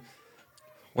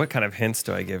 What kind of hints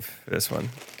do I give for this one?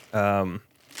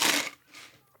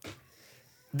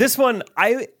 This one,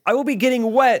 I will be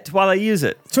getting wet while I use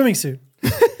it. Swimming suit.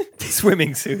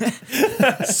 Swimming suit.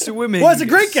 Swimming. Well, it's a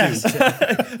great guess.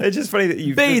 It's just funny that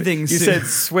you Bathing you suit. said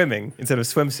swimming instead of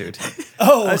swimsuit.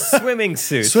 Oh, A swimming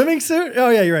suit. swimming suit? Oh,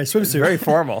 yeah, you're right. Swimsuit. Very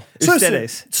formal.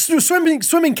 Ustedes. Swimsuit.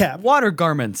 Swimming cap. Water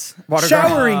garments. Water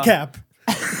Showering cap.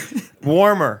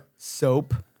 warmer.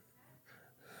 Soap.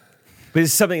 But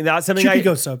it's something not something Chippy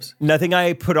Goat soaps. nothing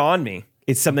I put on me.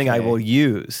 It's something I Okay. will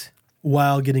use.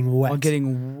 While getting wet. While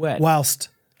getting wet. Whilst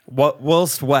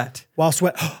Whilst wet.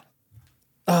 wet.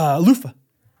 Loofah.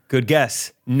 Good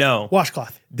guess. No.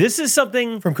 Washcloth This is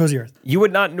something from Cozy Earth. you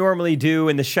would not normally do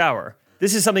in the shower.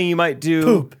 This is something you might do.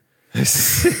 Poop.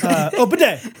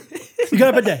 Bidet. You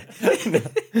got a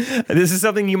bidet. This is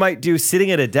something you might do sitting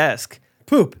at a desk.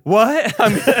 Poop. What?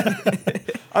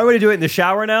 I'm going to do it in the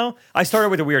shower now. I started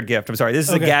with a weird gift. I'm sorry. This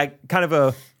is Okay. a gag, kind of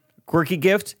a quirky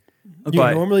gift. You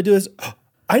But normally do this.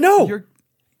 I know. You're-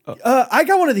 I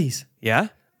got one of these yeah,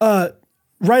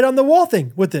 right on the wall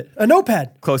thing with it. A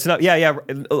notepad. close enough. Yeah.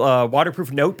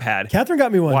 Waterproof notepad. Catherine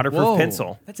got me one. Waterproof Whoa.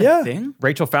 pencil. That's Yeah. a thing?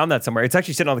 Rachel found that somewhere. It's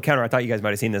actually sitting on the counter. I thought you guys might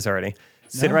have seen this already.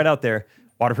 Sitting right out there.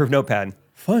 Waterproof notepad.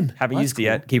 Fun. Haven't That's used it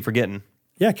yet. Keep forgetting.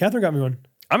 Yeah, Catherine got me one.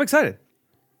 I'm excited.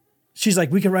 She's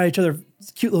like, we can write each other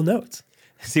cute little notes.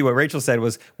 See, what Rachel said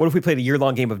was, what if we played a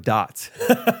year-long game of dots?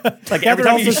 Like every Catherine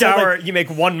time you also said, shower, you make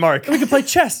one mark. We can play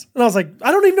chess. And I was like, I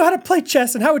don't even know how to play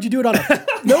chess. And how would you do it on a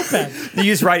notepad? You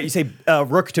just write it. You say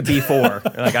rook to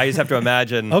b4. Like I just have to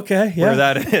imagine Okay, yeah. where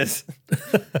that is.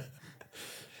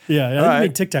 Yeah, I didn't right.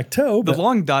 mean tic-tac-toe, The but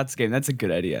long dots game. That's a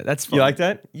good idea. That's fun. You like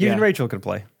that? You Yeah. and Rachel could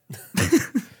play.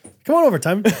 come on over,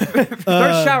 Tim.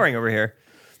 Start showering over here.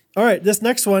 All right, this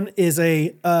next one is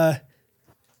a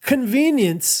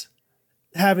convenience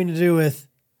having to do with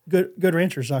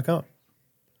goodranchers.com.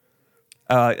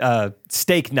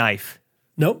 Steak knife.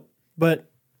 Nope, but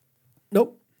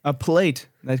nope. A plate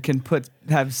that can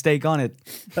have steak on it.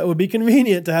 That would be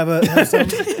convenient to have some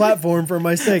platform for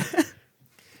my steak.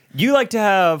 You like to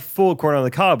have full corn on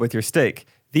the cob with your steak.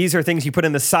 These are things you put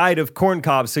in the side of corn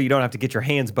cobs so you don't have to get your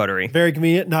hands buttery. Very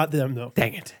convenient. Not them though.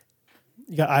 Dang it.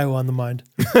 You got Iowa on the mind.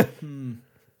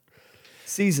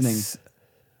 Seasoning.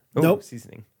 Oh, Nope.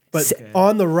 Seasoning. But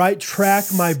on the right track,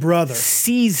 my brother.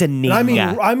 Seasoning.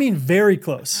 And I mean very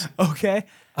close. Okay.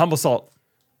 Humble salt.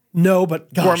 No,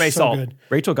 but gosh, Gourmet so salt. good.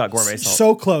 Rachel got gourmet salt.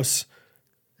 So close.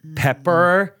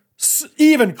 Pepper.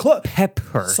 Even close.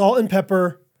 Pepper. Salt and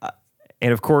pepper.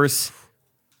 And of course,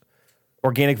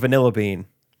 organic vanilla bean.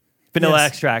 Vanilla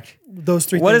Yes. extract. Those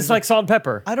three What things. is like salt and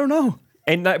pepper? I don't know,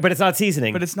 But it's not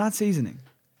seasoning. but it's not seasoning.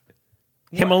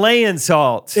 Himalayan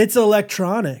salt. It's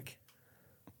electronic.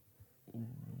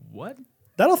 What?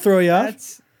 That'll throw you off.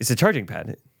 That's It's a charging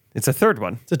pad. It's a third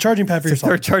one. It's a charging pad for your It's a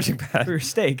third salt. charging pad. for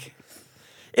steak.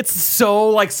 It's so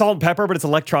like salt and pepper, but it's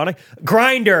electronic.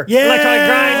 Grinder. Yeah. Electronic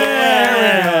grinder.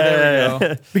 There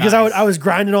we go. Because I was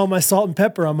grinding all my salt and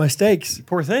pepper on my steaks.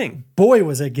 Poor thing. Boy,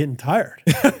 was it getting tired.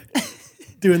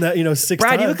 doing that, 6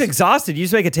 Brad, times. you look exhausted. You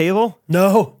just make a table?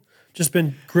 No, just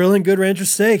been grilling good rancher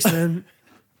steaks, man.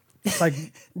 It's like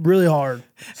really hard.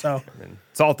 So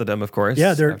Salted them, of course.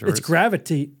 yeah, afterwards. it's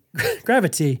gravity.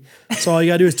 So all you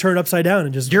gotta do is turn it upside down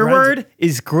and just Your rinse word it.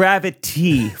 is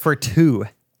gravity for 2.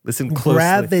 Listen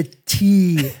closely.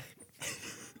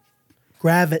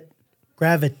 Gravity.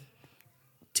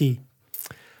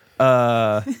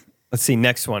 Let's see,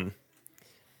 next one.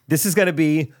 This is going to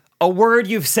be a word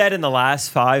you've said in the last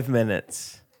 5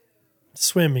 minutes.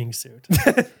 Swimming suit.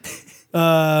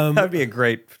 That would be a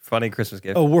great, funny Christmas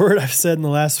gift. A word I've said in the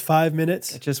last 5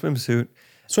 minutes. Just swimsuit.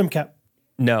 Swim cap.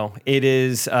 No, it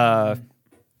is.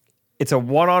 It's a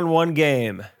one-on-one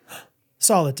game.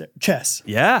 Solitaire. Chess.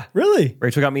 Yeah. Really?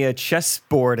 Rachel got me a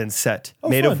chessboard and set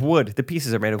made of fun. wood. The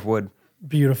pieces are made of wood.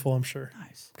 Beautiful, I'm sure.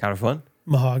 Kind of fun.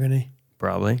 Mahogany.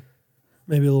 Probably.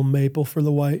 Maybe a little maple for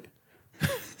the white.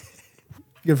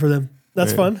 Good for them.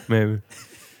 That's fun. Maybe.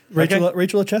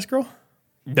 Rachel, a chess girl?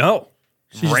 No.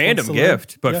 She just Random wants to learn.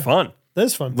 gift, but Yeah. fun. That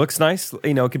is fun. Looks nice.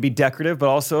 You know, it could be decorative, but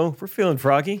also if we're feeling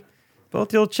froggy. Both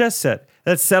the old chess set.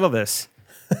 Let's settle this.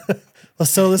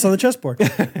 Let's settle this on the chessboard.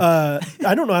 I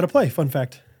don't know how to play. Fun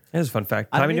fact. That is a fun fact.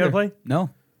 I don't Tommy, you want to either. play? No.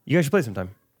 You guys should play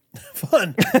sometime.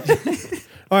 Fun.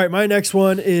 All right, my next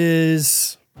one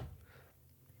is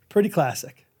pretty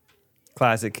classic.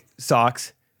 Classic.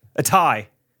 Socks. A tie.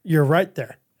 You're right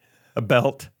there. A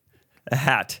belt. A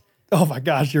hat. Oh my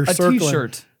gosh, you're A circling.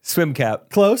 t-shirt. Swim cap.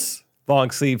 Close.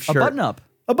 Long sleeve shirt. A button-up.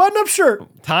 A button-up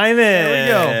shirt. Time in.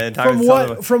 There we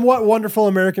go. From what wonderful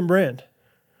American brand?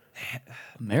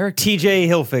 American. TJ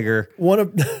Hilfiger. One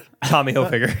of Tommy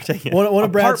Hilfiger. Take it. one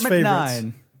of Brad's Apartment favorites.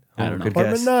 9. I don't know. Good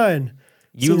Apartment guess. 9.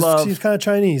 You love. seems kind of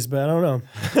Chinese, but I don't know.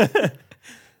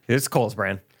 It's Cole's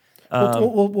brand.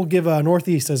 We'll give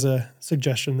Northeast as a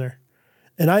suggestion there.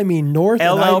 And I mean North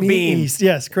and LL I mean Bean. East.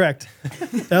 Yes, correct.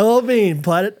 LL Bean.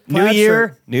 Plaid New year,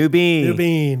 shirt. new bean. New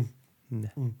Bean.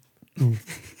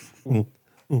 All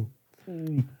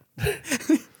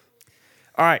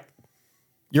right.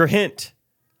 Your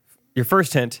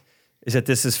first hint is that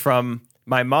this is from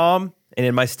my mom and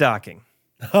in my stocking.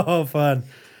 Oh, fun.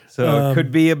 So it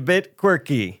could be a bit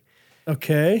quirky.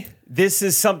 Okay. This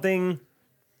is something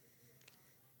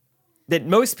that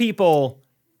most people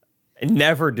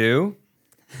never do.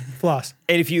 Floss.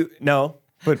 And if you no,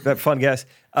 but that fun guess.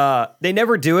 They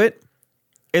never do it,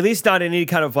 at least not in any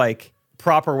kind of like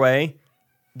proper way.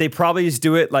 They probably just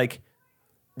do it like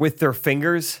with their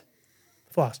fingers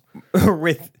Floss. or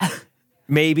with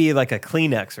maybe like a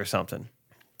Kleenex or something.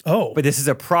 Oh. But this is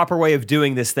a proper way of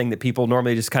doing this thing that people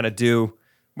normally just kind of do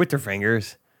with their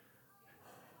fingers.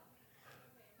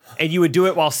 And you would do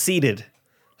it while seated.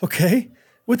 Okay.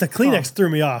 With the Kleenex threw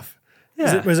me off.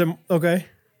 Yeah. Was it okay?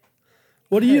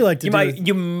 What do you like to do?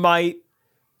 You might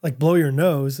Like blow your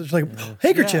nose. It's like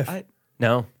handkerchief. Yeah,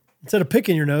 no. Instead of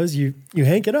picking your nose, you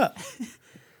hank it up.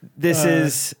 This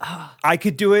is I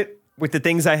could do it with the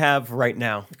things I have right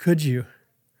now. Could you?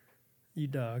 You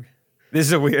dog. This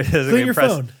is a weird. This is Clean your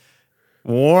impressive. phone.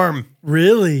 Warm.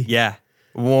 Really? Yeah.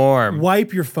 Warm.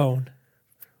 Wipe your phone.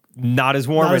 Not as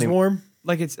warm Not as anymore. warm.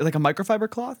 Like it's like a microfiber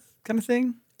cloth kind of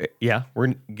thing. Yeah,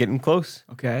 we're getting close.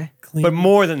 Okay. Clean. But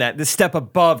more than that, the step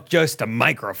above just a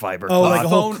microfiber. Oh, cloth. like a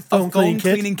whole phone cleaning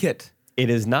kit? cleaning kit. It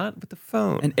is not with the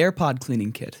phone. An AirPod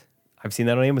cleaning kit. I've seen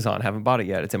that on Amazon. Haven't bought it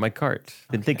yet. It's in my cart.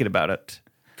 Been thinking about it.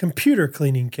 Computer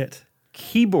cleaning kit.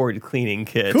 Keyboard cleaning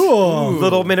kit. Cool.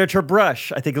 Little miniature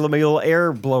brush. I think a little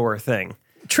air blower thing.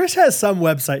 Trish has some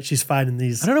website she's finding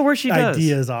these I don't know where she does.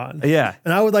 ideas on. Yeah.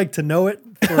 And I would like to know it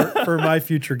for my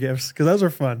future gifts because those are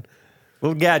fun.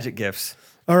 Little gadget gifts.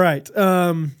 All right.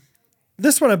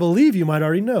 This one I believe you might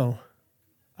already know.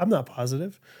 I'm not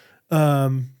positive.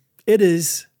 It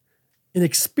is an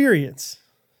experience.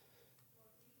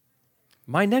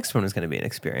 My next one is going to be an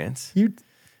experience.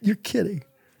 You're kidding.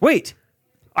 Wait.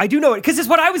 I do know it because it's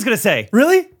what I was going to say.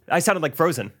 Really? I sounded like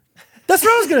Frozen. That's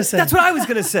what I was going to say. That's what I was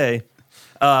going to say.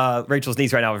 Rachel's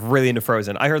niece right now is really into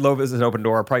Frozen. I heard Love is an Open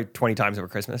Door probably 20 times over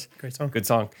Christmas. Great song. Good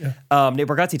song. Yeah. Nate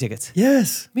Bargatze tickets.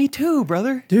 Yes. Me too,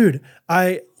 brother. Dude,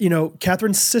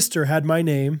 Catherine's sister had my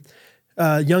name.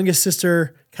 Youngest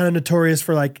sister, kind of notorious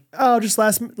for like, oh, just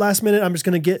last minute, I'm just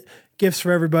going to get gifts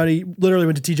for everybody. Literally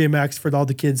went to TJ Maxx for all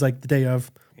the kids like the day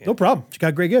of. Yeah. No problem. She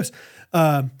got great gifts.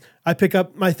 I pick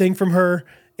up my thing from her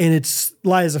and it's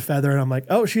light as a feather. And I'm like,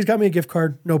 oh, she's got me a gift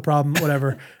card. No problem.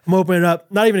 Whatever. I'm opening it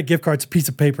up. Not even a gift card. It's a piece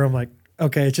of paper. I'm like,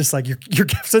 okay, it's just like your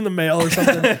gift's in the mail or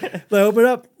something. I open it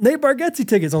up. Nate Bargatze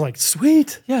tickets. I'm like,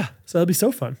 sweet. Yeah. So that'll be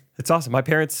so fun. It's awesome. My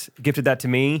parents gifted that to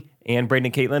me and Braden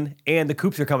and Caitlin, and the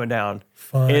Coops are coming down.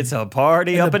 Fun. It's a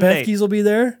party And up the in Nate. Bethkes will be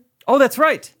there. Oh, that's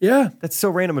right. Yeah, That's so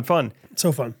random and fun.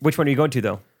 so fun. Which one are you going to,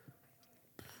 though?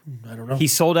 I don't know. He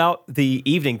sold out the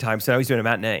evening time, so now he's doing a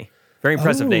matinee. Very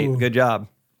impressive, Nate. Oh. Good job.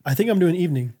 I think I'm doing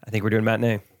evening. I think we're doing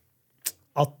matinee.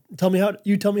 Tell me how it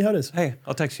is. Hey,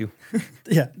 I'll text you.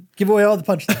 Yeah, give away all the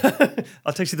punchlines.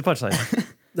 I'll text you the punchline.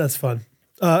 That's fun.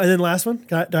 And then last one.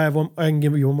 Do I have one? I can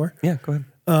give you one more. Yeah, go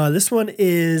ahead. This one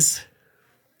is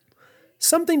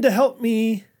something to help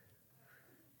me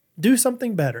do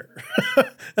something better.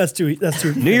 That's too.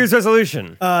 New Year's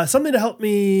resolution. Something to help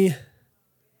me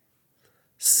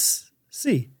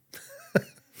see.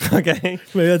 Okay.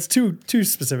 Maybe that's too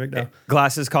specific now.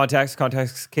 Glasses, contacts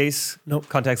case. Nope.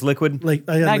 Contacts, liquid. Like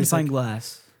I had Magnifying LASIK.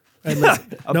 glass. I had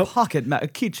LASIK. A Nope. a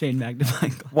keychain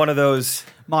magnifying glass. One of those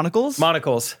Monocles?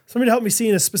 monocles. Something to help me see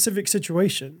in a specific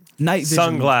situation. Night vision.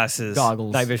 Sunglasses.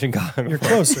 Goggles. Night vision goggles. You're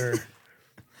closer.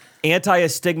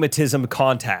 Anti-astigmatism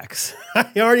contacts.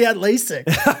 You already had LASIK.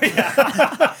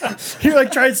 You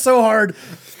like tried so hard.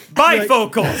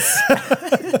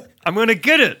 Bifocals. I'm going to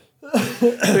get it.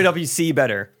 It would help you see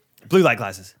better. Blue light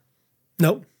glasses.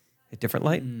 Nope. A different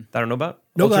light? I don't know about?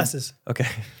 No glasses. Okay.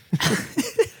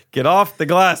 Get off the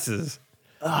glasses.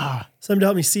 Something to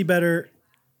help me see better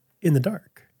in the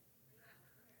dark.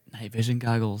 Night vision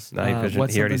goggles. Night vision.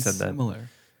 What's He already something said that. Similar.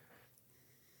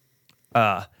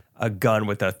 A gun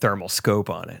with a thermal scope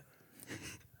on it.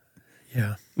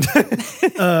 Yeah.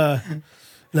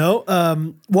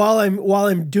 No. While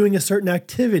I'm doing a certain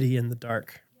activity in the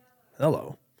dark.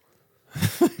 Hello.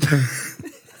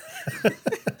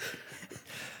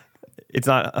 It's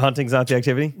not, hunting's not the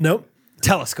activity? Nope.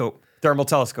 Telescope. Thermal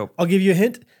telescope. I'll give you a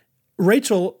hint.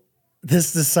 Rachel,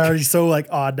 this is already so like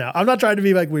odd now. I'm not trying to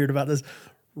be like weird about this.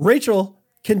 Rachel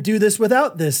can do this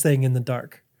without this thing in the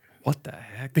dark What the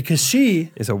heck? because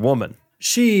she Is a woman.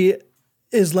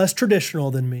 is less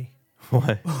traditional than me.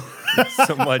 What?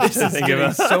 So much to think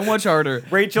about. So much harder.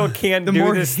 Rachel can The do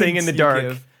more this thing in hints the you dark.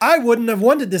 give. I wouldn't have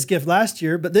wanted this gift last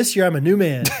year, but this year I'm a new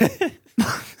man.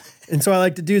 And so I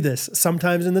like to do this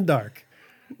sometimes in the dark.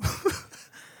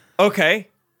 Okay.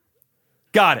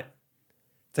 Got it.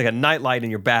 It's like a nightlight in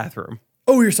your bathroom.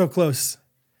 Oh, you're so close.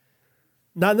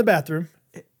 Not in the bathroom.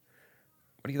 What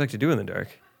do you like to do in the dark?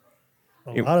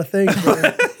 A lot of things.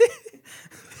 man.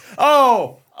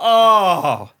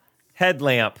 Oh.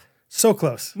 Headlamp. So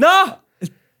close. No.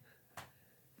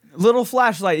 Little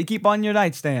flashlight you keep on your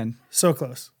nightstand. So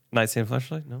close. Nightstand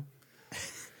flashlight? No.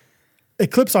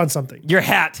 It clips on something. Your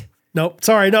hat. Nope.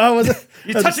 Sorry. No, I wasn't.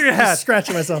 You're I was touching your hat. just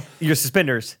scratching myself. Your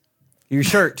suspenders. Your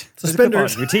shirt.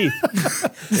 Suspenders. Your teeth.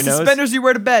 Your nose. Suspenders you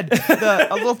wear to bed. A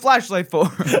little flashlight for.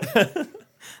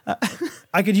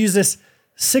 I could use this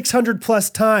 600 plus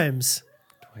times.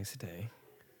 Twice a day.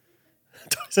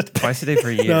 Twice a day. Twice a day for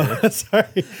a year. No,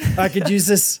 sorry. I could use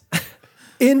this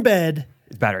in bed,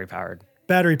 It's battery powered.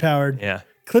 battery powered. Yeah.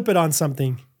 Clip it on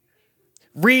something.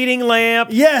 Reading lamp.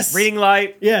 Yes. Reading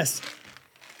light. Yes.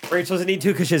 Rachel doesn't need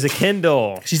to because she has a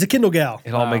Kindle. She's a Kindle gal.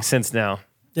 It all makes sense now.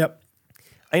 Yep.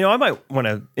 I might want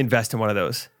to invest in one of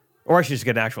those. Or I should just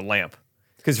get an actual lamp.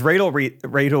 Because Rachel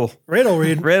Radel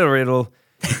read.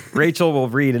 Rachel will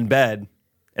read in bed,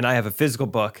 and I have a physical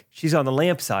book. She's on the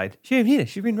lamp side. She didn't need it.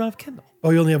 She's reading off Kindle. Oh,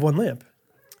 you only have one lamp.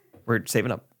 We're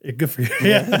saving up. Yeah, good for you.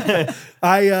 Yeah.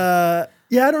 I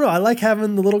don't know. I like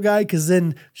having the little guy because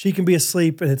then she can be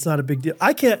asleep and it's not a big deal.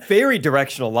 I can't. Very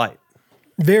directional light.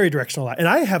 Very directional light. And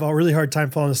I have a really hard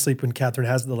time falling asleep when Catherine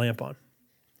has the lamp on.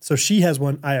 So she has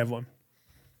one. I have one.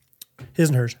 His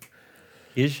and hers.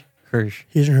 Is hers.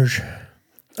 His and hers.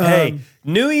 Hey,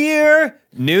 new year,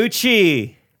 new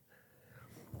chi.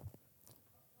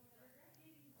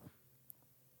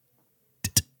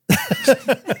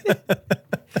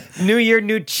 New year,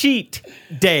 new cheat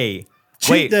day.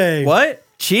 Cheat day. What?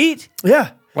 Cheat?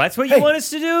 Yeah. That's what you Hey. want us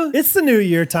to do? It's the new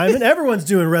year time and everyone's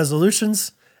doing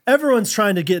resolutions. Everyone's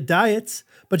trying to get diets.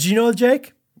 But you know,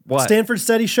 Jake? What? Stanford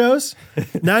study shows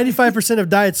 95% of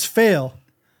diets fail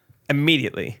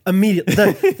Immediately. immediately.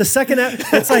 The second,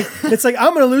 it's like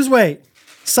I'm going to lose weight.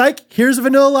 Psych, here's a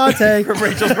vanilla latte. For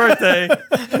Rachel's birthday.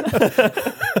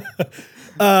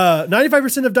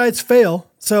 95% of diets fail.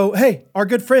 So, hey, our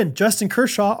good friend, Justin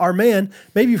Kershaw, our man,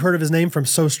 maybe you've heard of his name from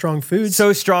So Strong Foods,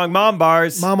 So strong, mom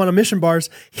bars. Mom on a Mission bars.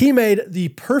 He made the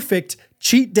perfect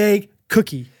cheat day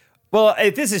cookie. Well,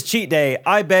 if this is cheat day,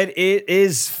 I bet it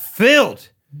is filled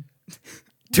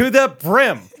to the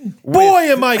brim.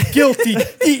 Boy, am I guilty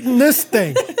eating this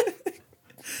thing.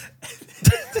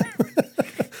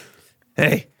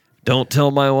 Hey, don't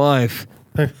tell my wife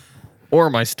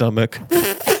or my stomach.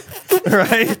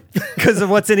 Right? Because of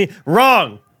what's in it.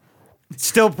 Wrong. It's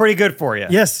still pretty good for you.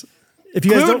 Yes. If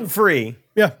you guys Gluten don't, free.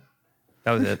 yeah.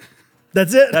 That was it.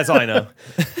 That's it. That's all I know.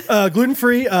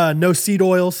 Gluten-free, no seed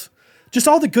oils, just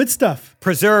all the good stuff.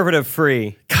 Preservative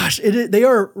free. Gosh, they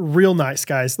are real nice,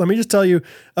 guys. Let me just tell you,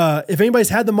 if anybody's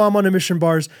had the Mom on a Mission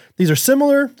bars, these are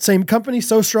similar, same company,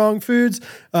 So Strong Foods,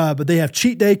 but they have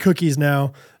cheat day cookies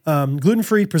now.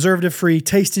 Gluten-free, preservative-free,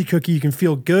 tasty cookie you can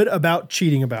feel good about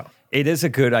cheating about. It is a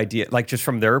good idea. Like just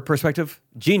from their perspective,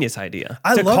 genius idea.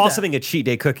 I to love call that. something a cheat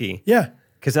day cookie. Yeah,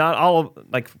 Because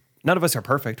none of us are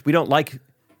perfect. We don't like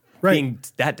right. being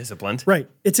that disciplined. Right.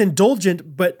 It's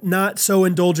indulgent, but not so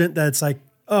indulgent that it's like,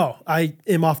 oh, I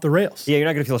am off the rails. Yeah, you're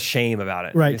not going to feel shame about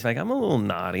it. Right. It's like, I'm a little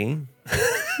naughty.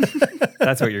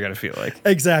 That's what you're going to feel like.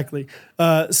 Exactly.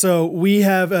 So we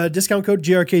have a discount code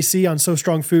GRKC on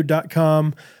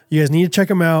SoStrongFood.com. You guys need to check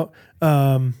them out.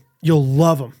 You'll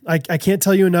love them. I can't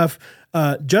tell you enough.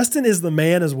 Justin is the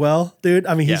man as well, dude.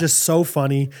 I mean, he's Yeah. just so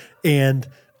funny. And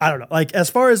I don't know, like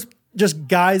as far as just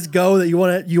guys go that you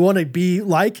want to be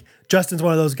like, Justin's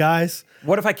one of those guys.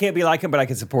 What if I can't be like him, but I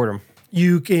can support him?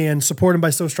 You can support him by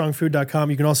SoStrongFood.com.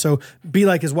 You can also be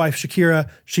like his wife, Shakira.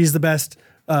 She's the best.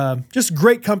 Just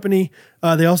great company.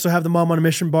 They also have the Mom on a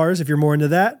Mission bars if you're more into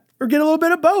that, or get a little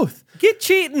bit of both. Get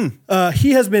cheating.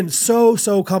 He has been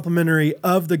so complimentary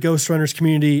of the Ghost Runners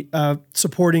community,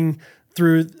 supporting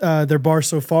through their bar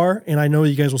so far, and I know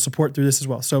you guys will support through this as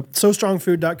well. So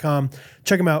SoStrongFood.com.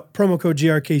 Check them out. Promo code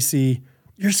GRKC.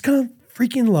 You're just going to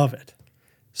freaking love it.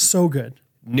 So good.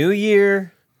 New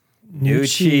year, new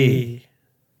chi.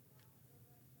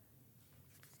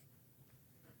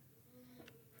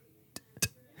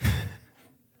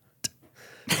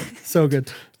 So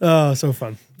good. Oh, so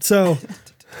fun. So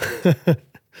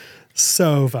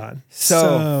so fun.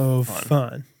 So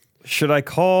fun. Should I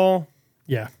call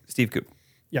Yeah. Steve Coop?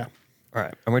 Yeah. All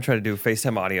right. I'm going to try to do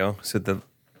FaceTime audio so the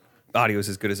audio is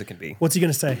as good as it can be. What's he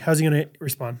going to say? How's he going to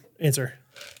respond? Answer.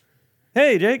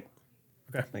 Hey, Jake.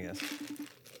 Okay. I guess.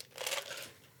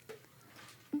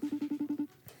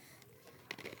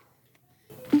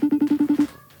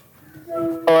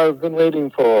 Oh, I've been waiting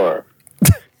for.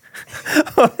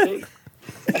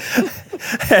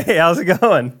 Hey, how's it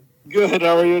going? Good.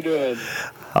 How are you doing?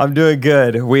 I'm doing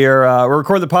good. We're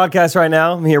recording the podcast right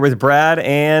now. I'm here with Brad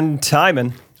and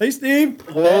Timon. Hey, Steve.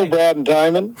 Hello, Brad and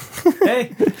Timon.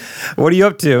 Hey, What are you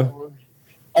up to?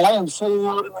 I am sitting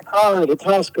out in the car at a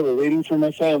Costco waiting for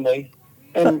my family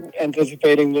and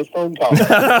anticipating this phone call.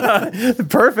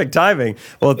 Perfect timing.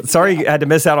 Well, sorry you had to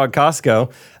miss out on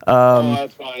Costco. Oh,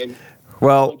 that's fine.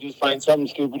 Well, I'll just find something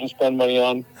stupid to spend money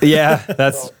on. yeah,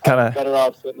 that's I'm kind of better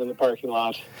off sitting in the parking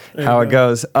lot. how it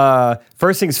goes.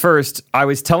 First things first, I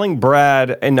was telling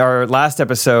Brad in our last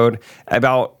episode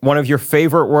about one of your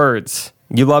favorite words.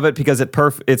 You love it because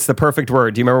it's the perfect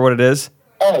word. Do you remember what it is?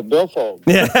 Oh, billfold.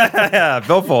 Yeah,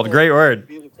 billfold. Great word.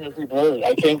 Be the perfect word.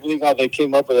 I can't believe how they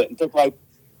came up with it and took like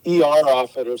ER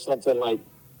off it or something like,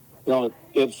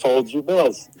 it folds your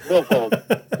bills. Billfold.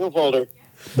 Billfolder.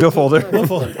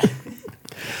 Billfolder.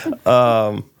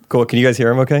 Cool. Can you guys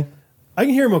hear him okay? I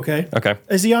can hear him okay. Okay.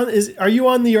 Is he on? Are you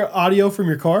on the audio from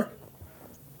your car?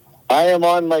 I am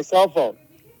on my cell phone.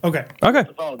 Okay. Okay.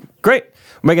 Phone. Great.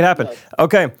 Make it happen.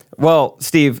 Okay. Well,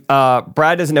 Steve,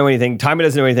 Brad doesn't know anything. Timon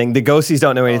doesn't know anything. The Ghosties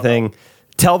don't know anything.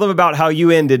 Tell them about how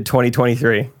you ended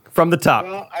 2023 from the top.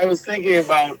 Well, I was thinking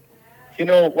about,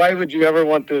 why would you ever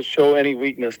want to show any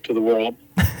weakness to the world?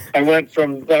 I went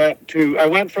from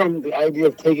the idea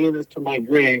of taking this to my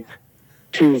grave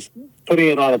to putting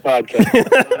it on a podcast.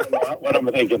 I don't know what I'm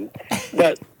thinking.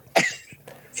 But,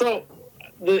 so,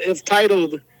 it's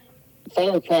titled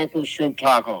Firecracker Shrimp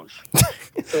Tacos.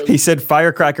 So He said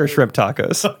firecracker shrimp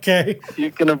tacos. Okay.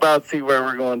 you can about see where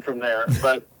we're going from there.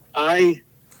 But I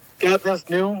got this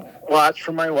new watch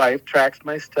from my wife, tracks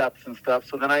my steps and stuff.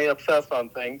 So then I obsess on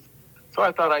things. So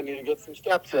I thought I need to get some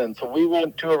steps in. So we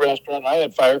went to a restaurant. I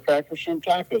had firecracker shrimp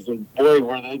tacos, and boy,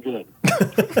 were they good.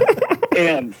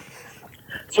 And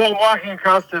so I'm walking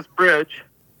across this bridge.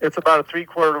 It's about a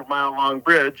 3/4 mile long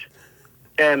bridge.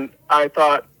 And I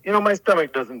thought, my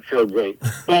stomach doesn't feel great,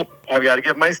 but I've got to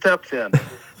get my steps in.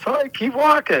 So I keep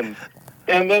walking.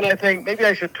 And then I think maybe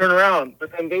I should turn around.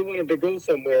 But then they wanted to go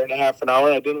somewhere in a half an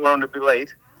hour. I didn't want them to be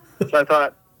late. So I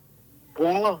thought,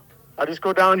 well, I'll just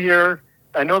go down here.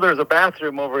 I know there's a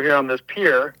bathroom over here on this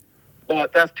pier,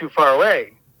 but that's too far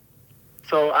away.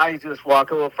 So I just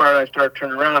walk a little farther. I start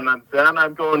turning around. And then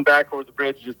I'm going back over the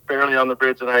bridge, just barely on the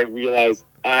bridge, and I realize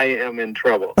I am in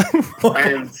trouble. I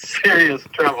am in serious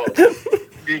trouble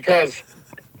because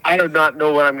I do not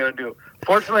know what I'm going to do.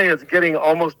 Fortunately, it's getting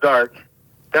almost dark.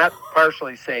 That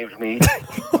partially saved me.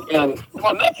 And,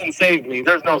 nothing saved me.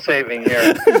 There's no saving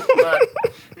here.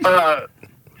 But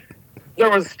there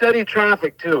was steady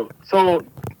traffic, too. So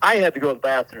I had to go to the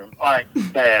bathroom, like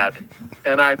bad.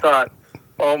 And I thought,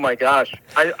 oh my gosh,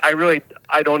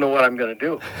 I don't know what I'm going to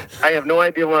do. I have no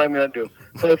idea what I'm going to do.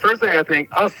 So the first thing I think,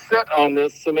 I'll sit on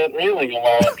this cement railing a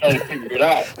while and try to figure it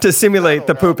out. To simulate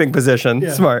the pooping position.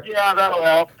 Yeah. Smart. Yeah, that'll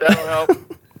help.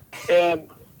 And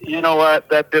you know what?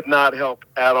 That did not help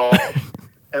at all.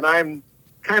 And I'm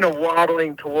kind of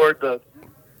waddling toward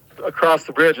across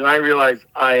the bridge, and I realize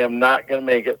I am not going to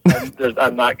make it.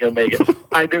 I'm not going to make it.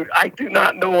 I do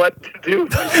not know what to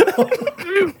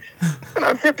do. And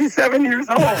I'm 57 years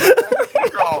old.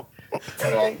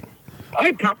 And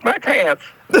I pooped my pants.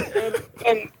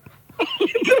 And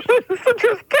this is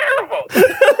just terrible.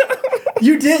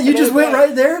 You did? You just went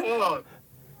right there? Oh.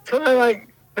 So I'm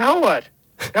like, now what?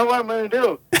 Now what am I going to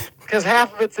do? Because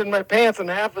half of it's in my pants and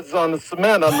half of it's on the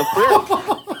cement on the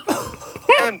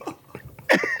bridge.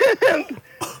 and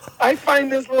I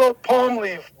find this little palm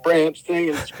leaf branch thing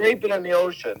and scrape it on the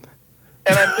ocean.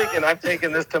 And I'm thinking, I'm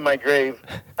taking this to my grave.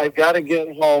 I've got to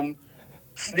get home,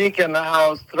 sneak in the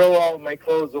house, throw all my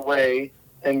clothes away,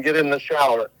 and get in the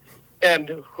shower. And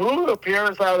who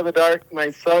appears out of the dark?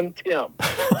 My son, Tim.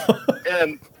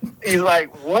 And he's like,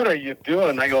 what are you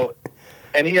doing? I go,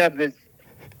 and he had these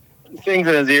things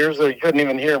in his ears so he couldn't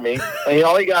even hear me. And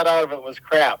all he got out of it was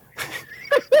crap.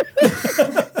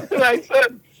 And I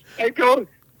told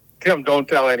Tim, don't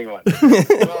tell anyone.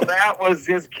 Well, that was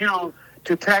his cue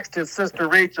to text his sister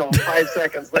Rachel 5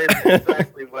 seconds later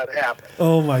exactly what happened.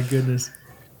 Oh my goodness.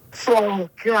 So,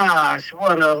 gosh,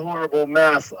 what a horrible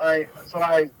mess.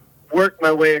 I worked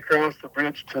my way across the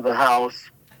bridge to the house,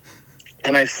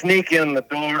 and I sneak in the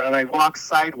door, and I walk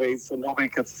sideways so nobody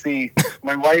could see.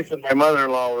 My wife and my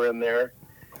mother-in-law were in there,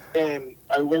 and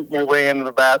I worked my way into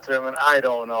the bathroom, and I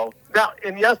don't know. Now,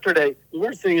 and yesterday, the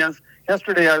worst thing is,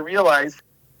 yesterday I realized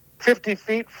 50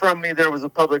 feet from me there was a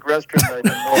public restroom that I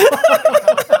didn't know.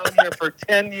 I was down here for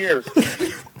 10 years,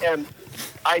 and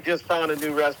I just found a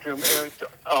new restroom.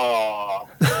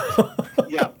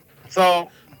 Yeah. So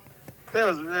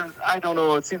I don't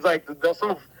know. It seems like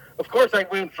so. Of course, I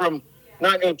went from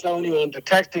not going to tell anyone to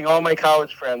texting all my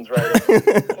college friends right away.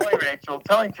 Telling Rachel,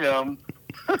 telling Tim.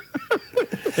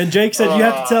 And Jake said you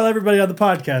have to tell everybody on the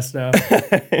podcast now.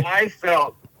 I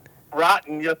felt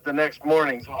rotten yet the next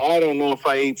morning, so I don't know if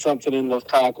I ate something in those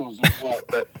tacos or what.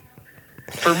 But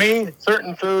for me,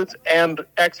 certain foods and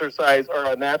exercise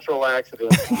are a natural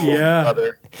accident. Yeah.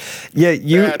 Yeah,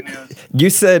 Bad news. you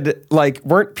said, like,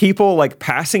 weren't people, like,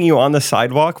 passing you on the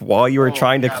sidewalk while you were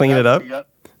trying to clean it up?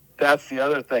 That's the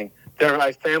other thing.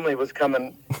 My family was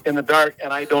coming in the dark,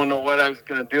 and I don't know what I was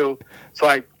going to do. So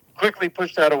I quickly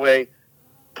pushed that away,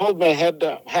 pulled my hat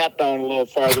down a little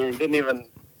farther, and didn't even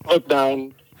look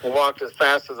down, and walked as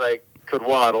fast as I could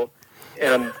waddle.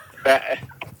 And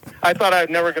I thought I was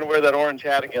never going to wear that orange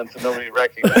hat again, so nobody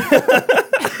recognized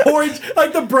it. Orange,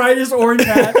 like the brightest orange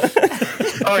hat.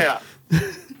 Oh, yeah.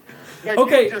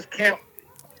 Okay.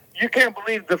 You can't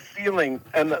believe the feeling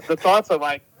and the thoughts of,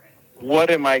 like,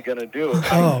 what am I going to do?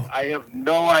 Oh. I have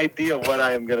no idea what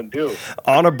I am going to do.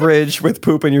 On a bridge with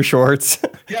poop in your shorts.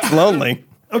 Yeah. It's lonely.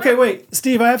 Okay, wait,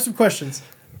 Steve, I have some questions.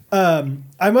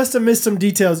 I must have missed some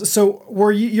details. So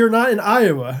you're not in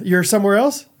Iowa. You're somewhere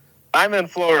else? I'm in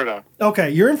Florida.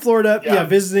 Okay, you're in Florida, Yeah.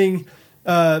 visiting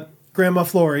Grandma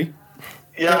Flory.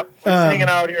 Yeah, we're hanging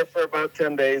out here for about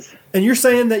 10 days. And you're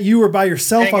saying that you were by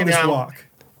yourself on Hanging this out. walk.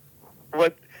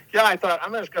 Yeah, I thought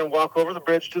I'm just going to walk over the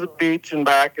bridge to the beach and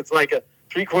back. It's like a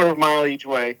 3/4 mile each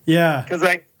way. Yeah. Because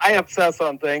I obsess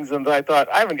on things, and I thought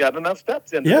I haven't gotten enough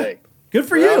steps in Yeah. today. Good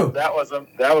for Well, you. That was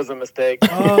a mistake.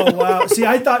 Oh, wow. See,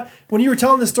 I thought when you were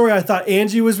telling the story, I thought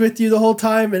Angie was with you the whole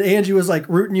time, and Angie was like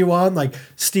rooting you on, like,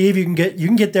 Steve, you can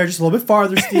get there just a little bit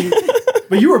farther, Steve.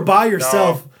 But you were by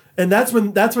yourself, and that's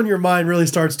when your mind really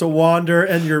starts to wander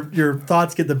and your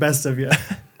thoughts get the best of you.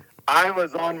 I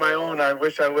was on my own. I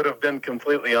wish I would have been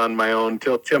completely on my own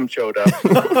until Tim showed up.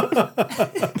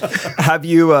 Have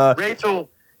you Rachel.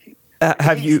 He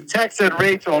texted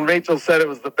Rachel, and Rachel said it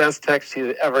was the best text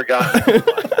she'd ever gotten.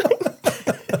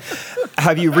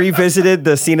 have you revisited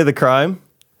the scene of the crime?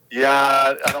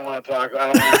 Yeah, I don't want to talk.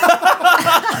 I'm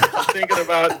thinking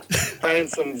about finding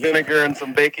some vinegar and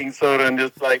some baking soda and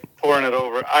just like pouring it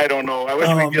over. I don't know. I wish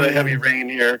we'd get a heavy rain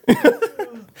here.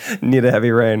 Need a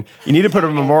heavy rain. You need to put a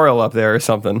memorial up there or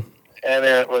something. And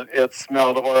it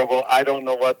smelled horrible. I don't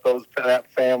know what that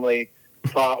family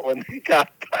thought when they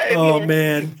got by. Oh,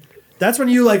 man. That's when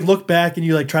you like look back and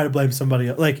you like try to blame somebody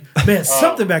else. Like, man,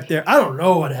 something back there. I don't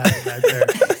know what happened back there.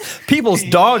 People's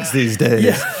dogs these days.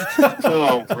 Yeah.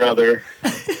 Oh, brother.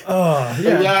 Oh,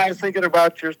 yeah. Yeah, I was thinking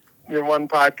about your your one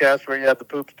podcast where you had the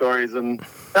poop stories, and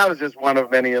that was just one of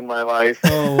many in my life.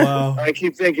 Oh, wow. I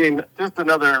keep thinking, just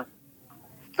another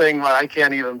thing where I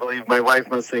can't even believe my wife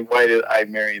must think, why did I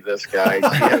marry this guy?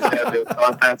 She has had to have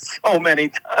thought that so many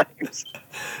times.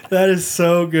 That is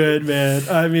so good, man.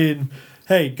 I mean,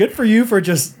 hey, good for you for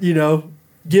just,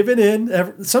 giving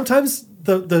in. Sometimes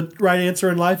the right answer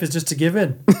in life is just to give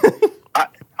in.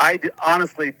 I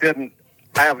honestly didn't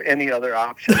have any other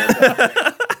option.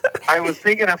 I was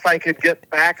thinking if I could get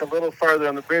back a little farther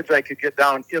on the bridge, I could get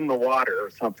down in the water or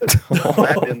something.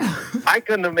 I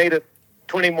couldn't have made it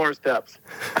 20 more steps.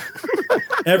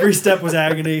 Every step was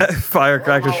agony.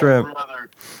 Firecracker shrimp. Brother.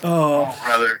 Oh,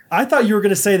 Brother. I thought you were going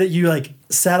to say that you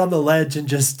sat on the ledge and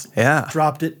just Yeah.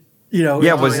 dropped it, Yeah,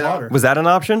 into the water. was that an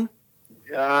option?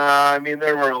 I mean,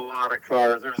 there were a lot of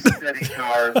cars. There were steady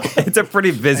cars. It's a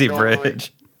pretty busy I don't really-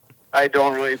 bridge. I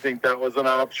don't really think that was an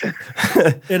option.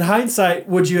 In hindsight,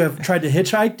 would you have tried to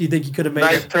hitchhike? Do you think you could have made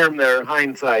Nice it? term there,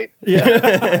 hindsight.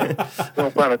 Yeah,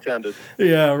 No pun intended.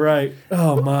 yeah, right.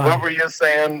 Oh What my! were you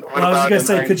saying? What I was about just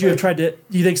gonna in say, could you have hindsight? tried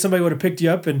to? Do you think somebody would have picked you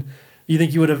up, and you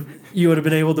think you would have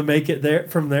been able to make it there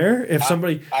from there if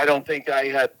somebody? I don't think I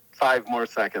had 5 more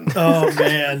seconds. Oh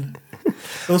man,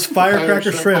 those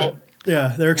firecracker Fire shrimp. shrimp.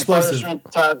 Yeah, they're explosive. Shrimp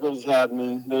tacos had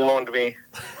me. They owned me.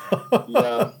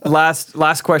 Yeah.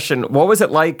 Last question. What was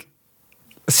it like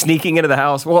sneaking into the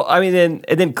house? Well, I mean,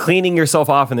 and then cleaning yourself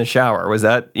off in the shower. Was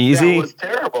that easy? That was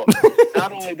terrible.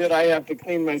 Not only did I have to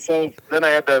clean myself, then I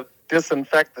had to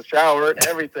disinfect the shower and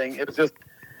everything. It was just,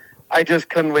 I just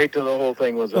couldn't wait till the whole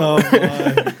thing was over. Oh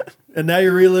my! And now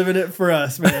you're reliving it for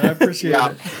us, man. I appreciate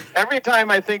Yeah. it. Every time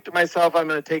I think to myself, I'm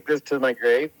going to take this to my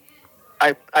grave,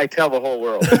 I tell the whole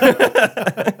world.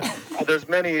 There's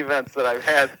many events that I've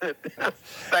had.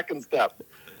 Second step.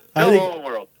 I Tell the think- whole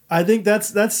world. I think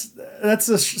that's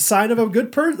a sign of a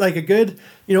good person, like a good,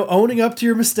 owning up to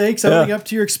your mistakes, owning up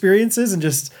to your experiences, and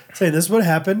just saying this is what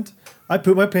happened. I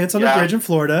pooped my pants on a Yeah. bridge in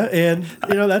Florida, and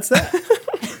that's that.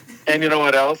 And you know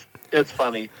what else? It's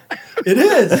funny. It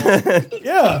is,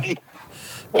 yeah.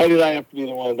 Why did I have to be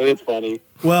the one? But it's funny.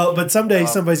 Well, but someday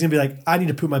somebody's gonna be like, I need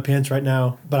to poop my pants right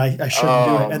now, but I shouldn't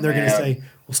do Oh, it, and they're gonna man. say,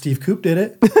 well, Steve Coop did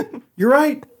it. You're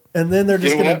right, and then they're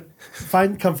just You know gonna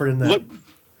find comfort in that.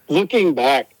 Looking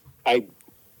back, I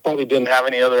probably didn't have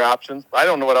any other options. I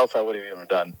don't know what else I would have even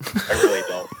done. I really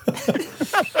don't.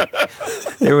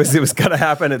 It was gonna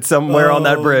happen at somewhere on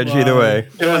that Oh, bridge. Either my. way. It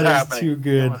was That is happening. too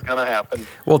good. It was going to happen.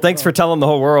 Well, thanks for telling the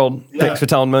whole world. Yeah. Thanks for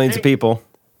telling millions of people.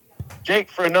 Jake,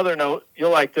 for another note,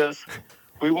 you'll like this.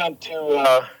 We went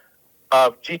to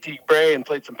GT Bray and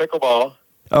played some pickleball.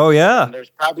 Oh yeah. And there's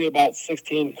probably about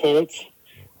 16 courts.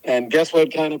 And guess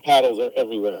what kind of paddles are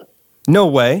everywhere? No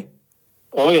way.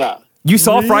 Oh, yeah. You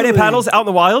saw Friday Really? paddles out in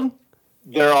the wild?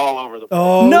 They're all over the place.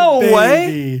 Oh, No baby.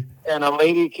 way. And a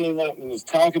lady came up and was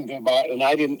talking to me about it.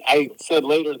 And I said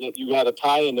later that you had a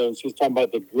tie in there. And she was talking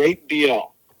about the great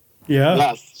deal. Yeah.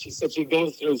 Yes. She said she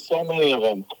goes through so many of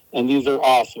them. And these are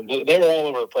awesome. They were all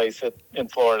over the place in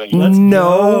Florida. Let's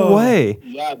no go. way.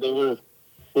 Yeah,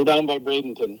 we're down by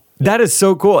Bradenton. That is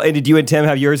so cool. And did you and Tim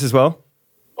have yours as well?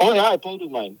 Oh, yeah, I played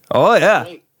with mine. Oh yeah.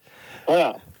 Great. Oh,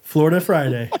 yeah. Florida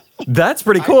Friday. That's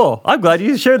pretty cool. I'm glad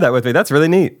you shared that with me. That's really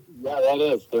neat. Yeah, that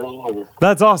is. They're all over.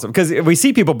 That's awesome because we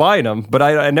see people buying them, but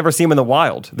I never see them in the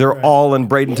wild. They're Right. all in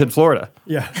Bradenton, Florida.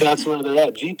 Yeah. That's where they're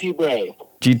at. GT Bray.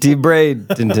 GT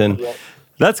Bradenton. Yep.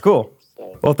 That's cool.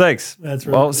 Well, thanks. That's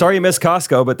really well, cool. sorry you missed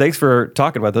Costco, but thanks for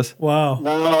talking with us. Wow.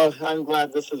 No, I'm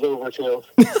glad this is over too.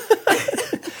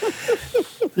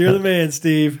 You're the man,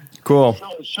 Steve. Cool.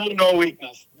 Show no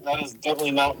weakness. That is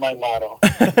definitely not my motto.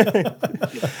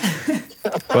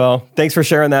 Well, thanks for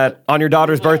sharing that on your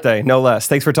daughter's birthday, no less.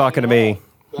 Thanks for talking to me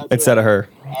That's instead of her.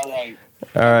 All right.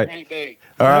 All right. Great day.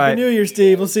 All Happy right. New Year,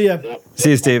 Steve. We'll see you.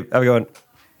 See you, Steve. Have a good one.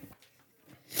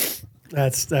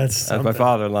 That's That's my something.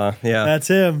 father-in-law. Yeah. That's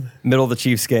him. Middle of the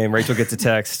Chiefs game. Rachel gets a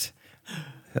text.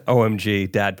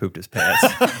 OMG, Dad pooped his pants.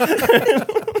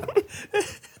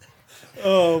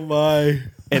 Oh my.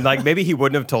 And like maybe he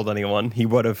wouldn't have told anyone. He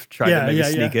would have tried Yeah, to maybe yeah,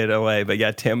 sneak yeah. it away. But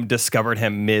yeah, Tim discovered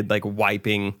him mid like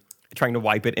trying to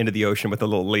wipe it into the ocean with a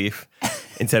little leaf,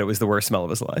 and said it was the worst smell of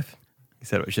his life. He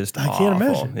said it was just I can't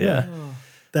awful. imagine. Yeah.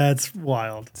 That's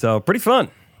wild. So pretty fun.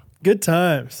 Good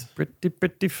times.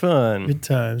 Pretty fun. Good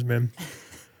times, man.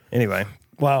 Anyway.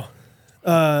 Wow.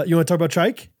 You want to talk about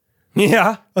Chike?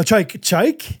 Yeah. Oh,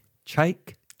 Chike.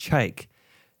 Chike.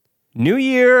 New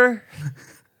Year.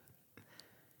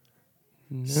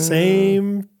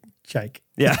 Same Chike.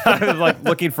 Yeah. I was like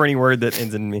looking for any word that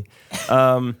ends in me.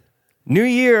 New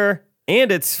Year,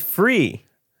 and it's free.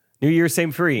 New Year,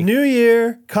 same free. New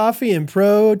Year, coffee and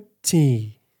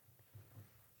protein.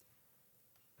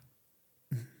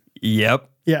 Yep.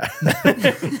 Yeah.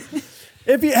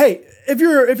 If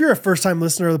you're a first time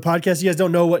listener of the podcast, you guys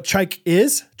don't know what Chike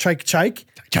is. Chike.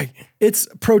 It's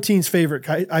Protein's favorite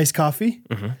iced coffee.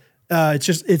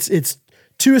 It's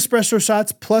 2 espresso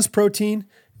shots plus protein,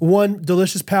 1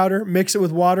 delicious powder. Mix it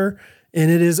with water, and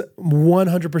it is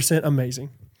 100% amazing.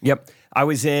 Yep. I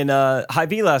was in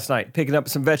Hy-Vee last night picking up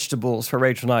some vegetables for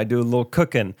Rachel and I, do a little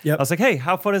cooking. Yep. I was like, hey,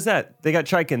 how fun is that? They got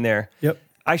Chike in there. Yep.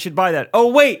 I should buy that.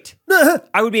 Oh, wait.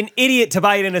 I would be an idiot to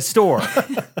buy it in a store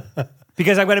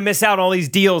because I'm going to miss out on all these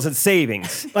deals and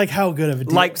savings. Like how good of a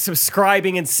deal? Like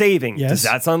subscribing and saving. Yes. Does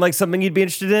that sound like something you'd be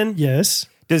interested in? Yes.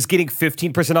 Does getting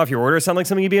 15% off your order sound like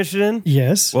something you'd be interested in?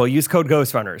 Yes. Well, use code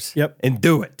GHOSTRUNNERS. Yep. And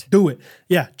do it. Do it.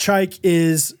 Yeah. Chike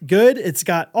is good. It's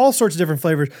got all sorts of different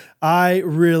flavors. I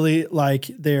really like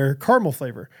their caramel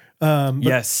flavor.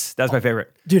 Yes, that's my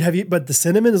favorite. Dude, but the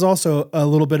cinnamon is also a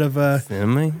little bit of a,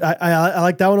 I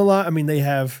like that one a lot. I mean, they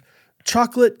have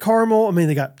chocolate caramel. I mean,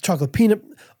 they got chocolate peanut,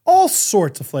 all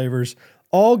sorts of flavors,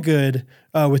 all good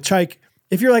with Chike.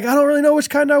 If you're like, I don't really know which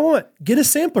kind I want, get a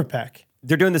sampler pack.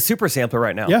 They're doing the super sampler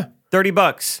right now. Yeah.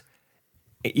 $30.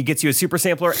 It gets you a super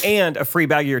sampler and a free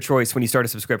bag of your choice when you start a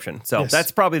subscription. So Yes.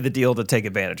 that's probably the deal to take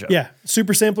advantage of. Yeah.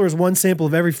 Super sampler is 1 sample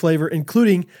of every flavor,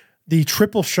 including the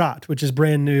triple shot, which is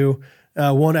brand new.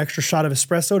 1 extra shot of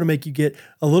espresso to make you get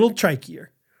a little chikier.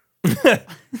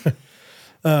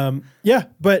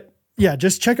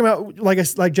 Just check them out.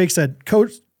 Like Jake said,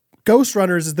 Ghost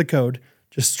Runners is the code.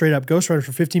 Just straight up Ghost Runners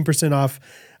for 15% off.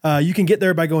 You can get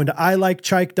there by going to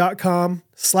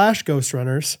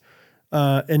ilikechike.com/ghostrunners.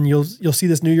 And you'll see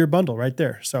this New Year bundle right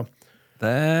there. So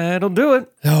That'll do it.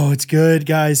 oh, it's good,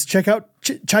 guys. Check them out.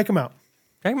 Check them out.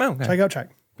 Check out Chike. Check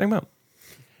them out.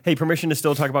 Hey, permission to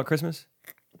still talk about Christmas?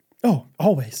 Oh,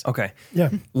 always. Okay. Yeah.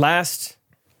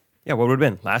 What would it have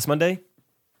been? Last Monday?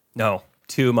 No,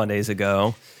 2 Mondays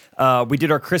ago. We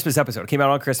did our Christmas episode. It came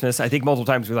out on Christmas. I think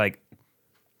multiple times we're like,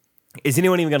 is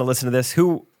anyone even going to listen to this?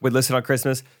 Who would listen on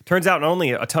Christmas? Turns out not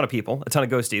only a ton of people, a ton of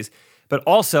ghosties, but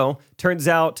also turns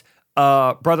out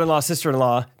brother-in-law,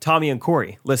 sister-in-law, Tommy and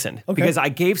Corey listened. Okay. Because I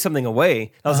gave something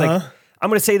away. I was like, I'm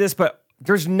going to say this, but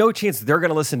there's no chance they're going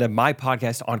to listen to my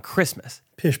podcast on Christmas.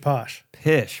 Pish posh.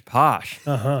 Pish posh.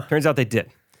 Turns out they did.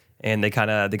 And they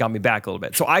got me back a little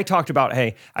bit. So I talked about,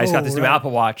 hey, I just got this new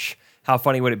Apple Watch. How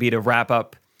funny would it be to wrap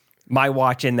up my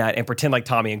watch in that and pretend like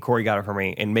Tommy and Corey got it for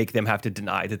me and make them have to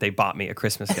deny that they bought me a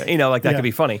Christmas gift? That could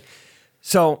be funny.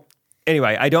 So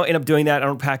anyway, I don't end up doing that. I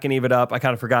don't pack any of it up. I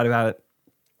kind of forgot about it.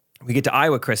 We get to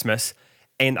Iowa Christmas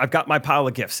and I've got my pile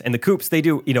of gifts. And the Coops, they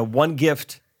do, 1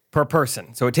 gift per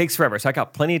person. So it takes forever. So I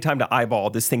got plenty of time to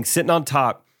eyeball this thing sitting on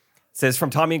top. It says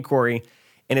from Tommy and Corey,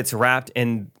 and it's wrapped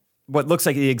in what looks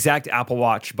like the exact Apple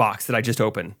Watch box that I just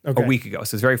opened a week ago.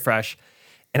 So it's very fresh.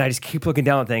 And I just keep looking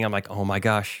down at the thing. I'm like, oh my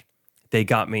gosh, they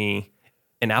got me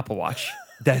an Apple Watch.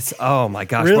 Oh my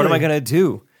gosh, Really? What am I going to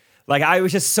do? Like, I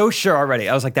was just so sure already.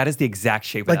 I was like, that is the exact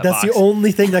shape of that That's box. the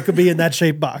only thing that could be in that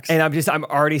shaped box. And I'm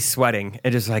already sweating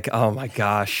and just like, oh my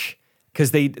gosh.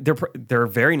 Because they're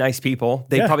very nice people.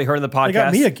 They probably heard in the podcast. They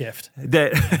got me a gift.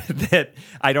 That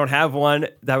I don't have one.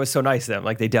 That was so nice of them.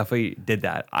 Like, they definitely did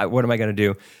that. What am I going to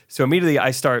do? So immediately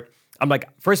I'm like,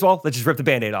 first of all, let's just rip the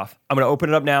Band-Aid off. I'm going to open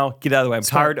it up now, get it out of the way. I'm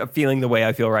tired of feeling the way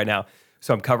I feel right now.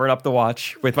 So I'm covering up the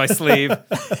watch with my sleeve.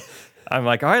 I'm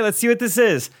like, all right, let's see what this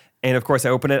is. And of course, I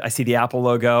open it, I see the Apple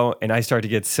logo, and I start to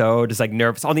get so just like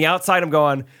nervous. On the outside, I'm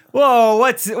going, whoa,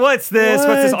 what's this? What's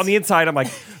this? On the inside, I'm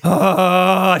like, oh,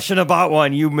 I shouldn't have bought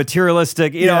one, you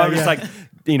materialistic. I'm just like,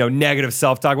 negative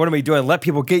self-talk. What am I doing? Let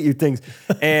people get you things.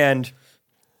 And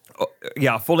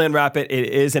fully unwrap it. It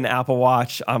is an Apple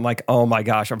Watch. I'm like, oh my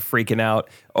gosh, I'm freaking out.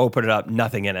 Open it up,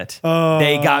 nothing in it.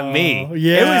 They got me.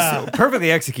 Yeah. It was perfectly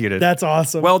executed. That's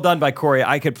awesome. Well done by Corey.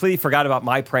 I completely forgot about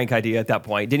my prank idea at that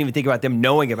point. Didn't even think about them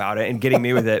knowing about it and getting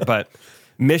me with it. But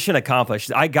mission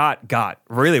accomplished. I got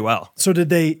really well. So did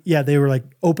they? Yeah, they were like,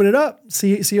 open it up,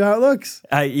 see how it looks.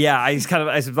 I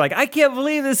was like, I can't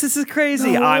believe this. This is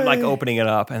crazy. No I'm like way. opening it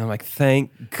up, and I'm like,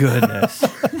 thank goodness.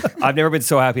 I've never been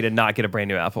so happy to not get a brand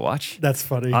new Apple Watch. That's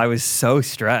funny. I was so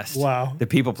stressed. Wow. The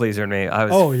people pleaser in me. I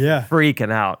was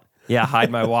freaking out. Yeah,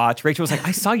 hide my watch. Rachel was like,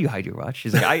 I saw you hide your watch.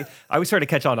 She's like, I was starting to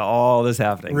catch on to all this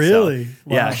happening. Really? So,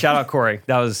 Wow. Yeah, shout out Corey.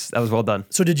 That was well done.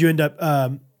 So did you end up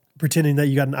pretending that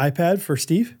you got an iPad for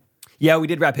Steve? Yeah, we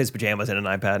did wrap his pajamas in an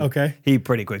iPad. Okay. He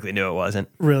pretty quickly knew it wasn't.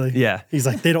 Really? Yeah. He's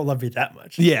like, they don't love me that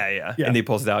much. Yeah. And he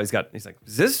pulls it out. He's like,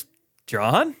 is this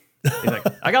John? He's like,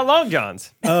 I got long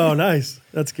johns. Oh, nice.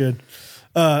 That's good.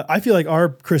 I feel like our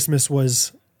Christmas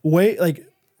was way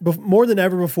more than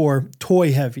ever before,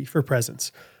 toy heavy for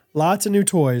presents. Lots of new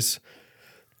toys.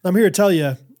 I'm here to tell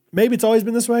you, maybe it's always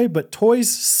been this way, but toys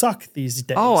suck these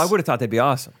days. Oh, I would have thought they'd be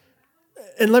awesome.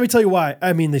 And let me tell you why.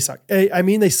 I mean, they suck. I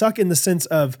mean, they suck in the sense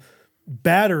of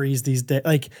batteries these days.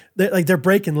 Like they're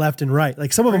breaking left and right.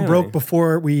 Like some of them Really? broke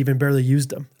before we even barely used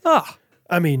them. Ah,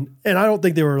 I mean, and I don't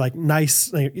think they were like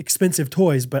nice, like, expensive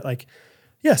toys, but like,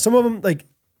 yeah, some of them like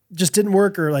just didn't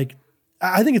work, or like,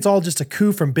 I think it's all just a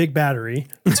coup from Big Battery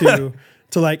to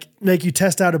like make you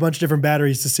test out a bunch of different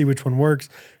batteries to see which one works.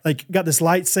 Like, got this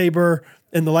lightsaber,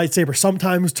 and the lightsaber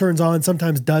sometimes turns on,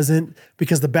 sometimes doesn't,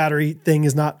 because the battery thing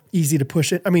is not easy to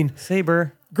push it. I mean,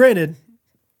 Saber. granted,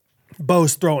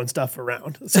 Bo's throwing stuff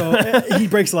around, so he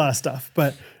breaks a lot of stuff.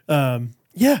 But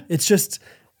yeah,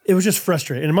 it was just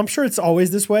frustrating, and I'm sure it's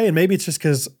always this way. And maybe it's just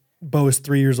because Bo is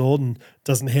 3 years old and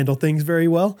doesn't handle things very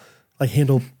well, like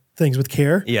handle things with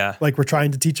care. Yeah. like we're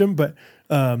trying to teach him. But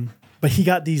he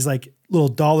got these like little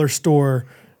dollar store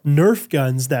Nerf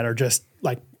guns that are just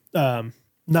like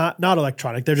not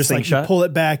electronic. They're just like you Slingshot? pull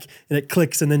it back and it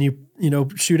clicks, and then you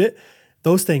shoot it.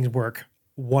 Those things work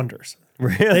wonders.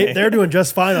 Really? They're doing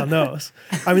just fine on those.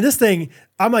 I mean, this thing,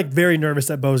 I'm like very nervous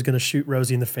that Bo's going to shoot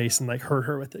Rosie in the face and like hurt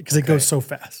her with it because it goes so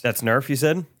fast. That's Nerf, you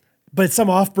said? But it's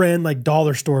some off-brand like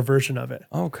dollar store version of it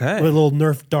Okay. with little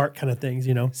Nerf dart kind of things.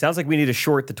 Sounds like we need to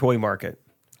short the toy market.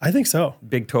 I think so.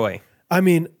 Big toy. I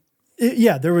mean,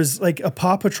 yeah, there was like a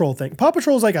Paw Patrol thing. Paw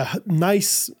Patrol is like a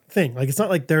nice thing. Like, it's not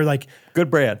like they're like,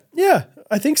 Good brand. yeah,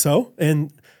 I think so.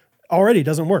 And already it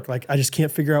doesn't work. Like, I just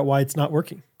can't figure out why it's not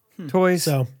working. Toys.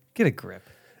 So, Get a grip.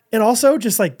 and also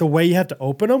just like the way you have to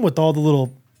open them with all the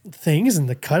little things and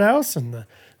the cutouts and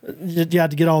you had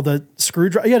to get all the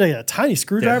screwdriver. You had to get a tiny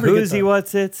screwdriver. to get Who's the- he?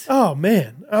 What's it? Oh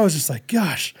man, I was just like,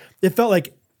 gosh, it felt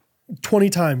like 20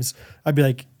 times I'd be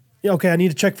like, yeah, okay, I need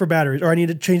to check for batteries, or I need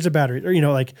to change the battery,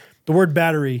 or like the word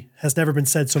battery has never been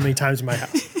said so many times in my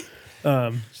house.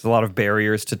 There's a lot of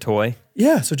barriers to toy.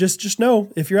 Yeah, so just know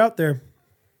if you're out there,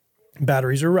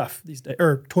 batteries are rough these days,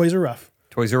 or toys are rough.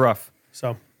 Toys are rough.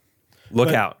 So Look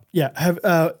but, out. Yeah, have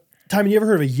Timon, you ever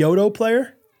heard of a Yoto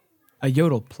player? A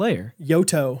Yodel player?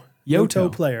 Yoto Yoto.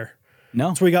 player. No.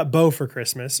 That's what we got Bo for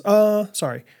Christmas.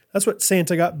 Sorry. That's what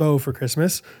Santa got Bo for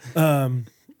Christmas.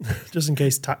 Just in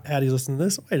case Hattie's listening to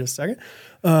this. Wait a second.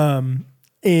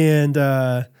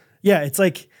 Yeah, it's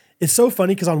like, it's so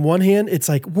funny because on one hand, it's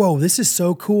like, whoa, this is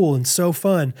so cool and so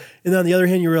fun. And then on the other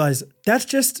hand, you realize that's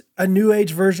just a new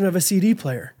age version of a CD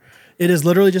player. It is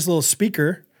literally just a little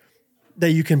speaker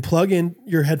that you can plug in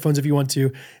your headphones if you want to.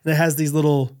 And it has these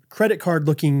little credit card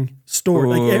looking story.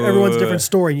 Like everyone's a different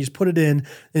story. And you just put it in and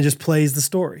it just plays the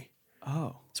story.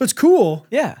 Oh. So it's cool.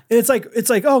 Yeah. And it's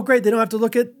like, oh, great. They don't have to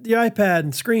look at the iPad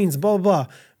and screens and blah, blah,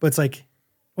 blah. But it's like,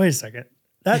 wait a second.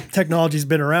 That technology's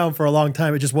been around for a long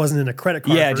time. It just wasn't in a credit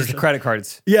card. Yeah, version. just a credit card.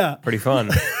 It's Yeah. pretty fun.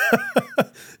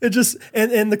 It just,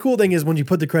 and the cool thing is when you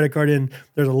put the credit card in,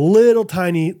 there's a little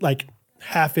tiny, like,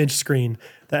 half-inch screen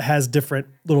that has different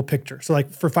little pictures. So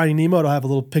like for Finding Nemo, it'll have a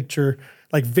little picture,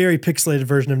 like very pixelated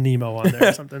version of Nemo on there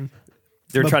or something.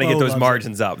 They're But trying to get Bo those loves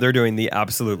margins up. They're doing the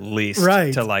absolute least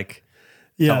Right. to like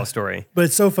Yeah. tell a story. But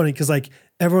it's so funny because like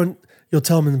everyone, you'll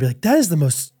tell them and they'll be like, that is the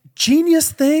most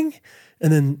genius thing.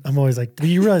 And then I'm always like, do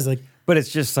you realize like But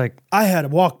it's just like, I had a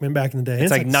Walkman back in the day. it's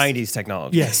like 90s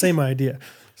technology. Yeah, same idea.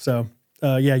 So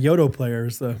yeah, Yoto player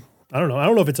is I don't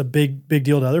know if it's a big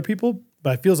deal to other people,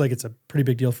 but it feels like it's a pretty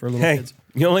big deal for little Hey, kids.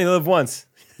 you only live once.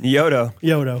 Yodo.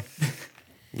 Yoto.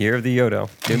 Year of the Yodo.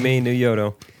 New me, new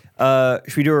Yodo.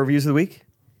 Should we do our reviews of the week?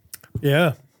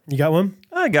 Yeah. You got one?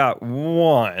 I got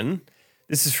one.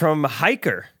 This is from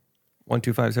Hiker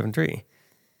 12573.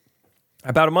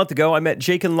 About a month ago, I met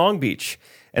Jake in Long Beach,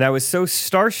 and I was so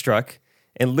starstruck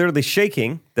and literally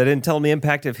shaking that I didn't tell him the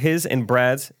impact of his and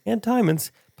Brad's and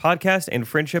Timon's podcast and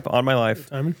friendship on my life.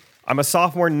 Timon? I'm a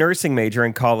sophomore nursing major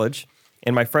in college,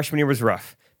 and my freshman year was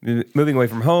rough. Moving away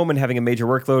from home and having a major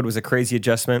workload was a crazy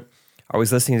adjustment. I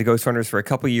was listening to Ghost Runners for a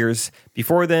couple years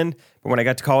before then, but when I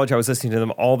got to college, I was listening to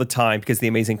them all the time because of the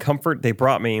amazing comfort they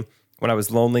brought me when I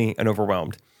was lonely and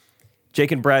overwhelmed.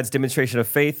 Jake and Brad's demonstration of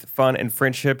faith, fun, and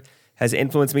friendship has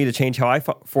influenced me to change how I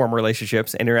form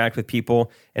relationships and interact with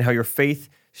people, and how your faith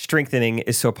strengthening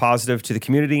is so positive to the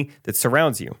community that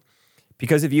surrounds you.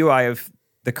 Because of you, I have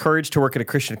the courage to work at a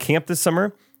Christian camp this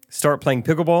summer, start playing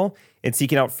pickleball, and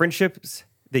seeking out friendships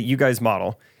that you guys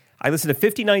model. I listened to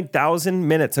 59,000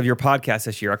 minutes of your podcast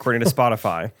this year, according to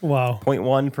Spotify. Wow.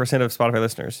 0.1% of Spotify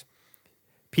listeners.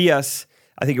 P.S.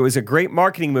 I think it was a great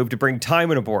marketing move to bring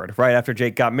Timon aboard right after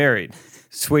Jake got married.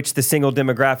 Switch the single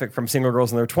demographic from single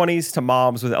girls in their 20s to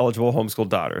moms with eligible homeschool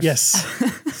daughters. Yes.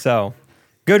 So,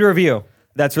 good review.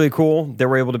 That's really cool. They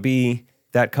were able to be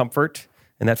that comfort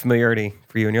and that familiarity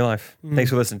for you in your life.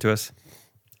 Thanks for listening to us.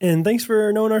 And thanks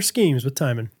for knowing our schemes with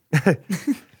Timon.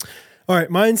 All right,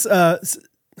 mine's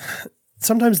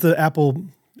sometimes the Apple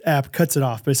app cuts it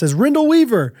off, but it says Rindle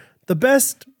Weaver, the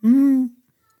best.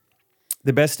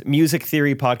 The best music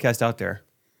theory podcast out there.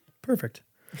 Perfect.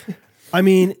 I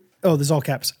mean, there's all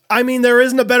caps. I mean, there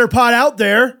isn't a better pod out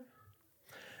there.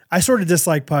 I sort of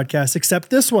dislike podcasts, except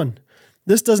this one.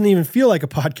 This doesn't even feel like a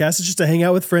podcast. It's just a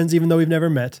hangout with friends, even though we've never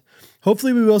met.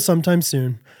 Hopefully we will sometime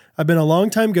soon. I've been a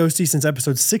long-time ghostie since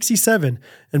episode 67,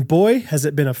 and boy, has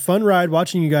it been a fun ride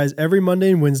watching you guys every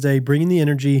Monday and Wednesday, bringing the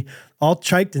energy, all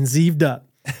chiked and zeeved up.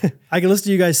 I can listen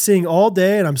to you guys sing all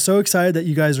day, and I'm so excited that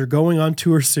you guys are going on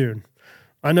tour soon.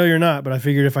 I know you're not, but I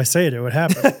figured if I say it, it would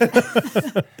happen.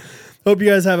 Hope you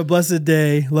guys have a blessed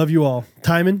day. Love you all.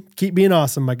 Timon, keep being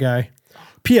awesome, my guy.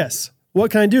 P.S. What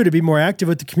can I do to be more active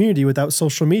with the community without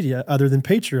social media other than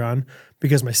Patreon?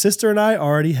 Because my sister and I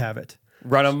already have it.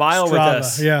 Run a mile with Strava,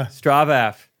 us. yeah.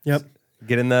 Strava. Yep.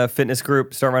 Get in the fitness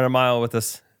group. Start running a mile with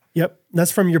us. Yep.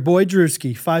 That's from your boy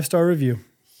Drewski. 5-star review.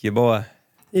 Your boy.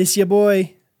 It's your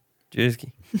boy.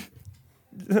 Drewski.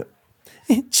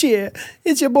 Cheer.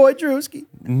 It's your boy Drewski.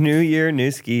 New year, new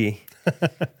ski.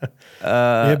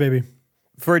 Yeah, baby.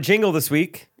 For a jingle this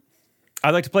week,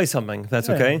 I'd like to play something. If that's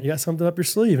Yeah, okay. You got something up your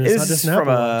sleeve. And it's not just an Apple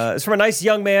Watch. It's from a nice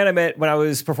young man I met when I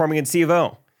was performing in C of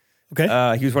O.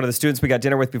 Okay. He was one of the students we got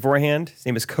dinner with beforehand. His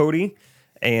name is Cody,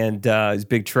 and he's a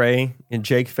big Trey and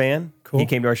Jake fan. Cool. He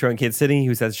came to our show in Kid City. He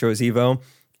was at the show as Evo,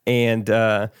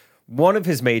 and one of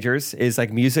his majors is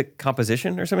like music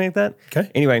composition or something like that. Okay.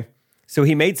 Anyway, so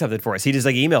he made something for us. He just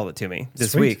like emailed it to me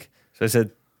this Sweet. week. So I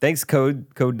said, "Thanks,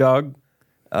 Code Dog."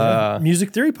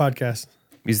 Music Theory Podcast.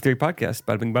 Music Theory Podcast.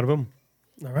 Bada bing, bada boom.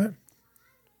 All right.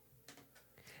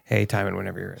 Hey, Timon,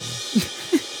 whenever you're ready.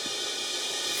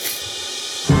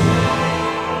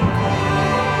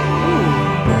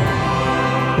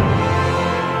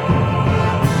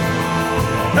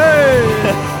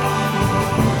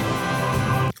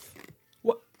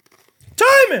 What?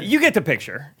 Timon! You get the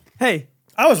picture. Hey,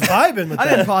 I was vibing with I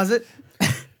didn't that. pause it.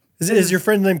 Is your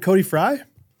friend named Cody Fry?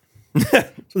 That's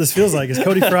what this feels like. Is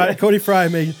Cody Fry? Cody Fry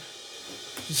made.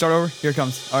 Start over. Here it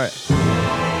comes. All right.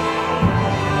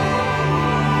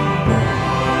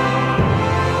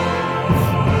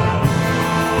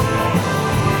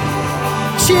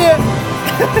 Shit.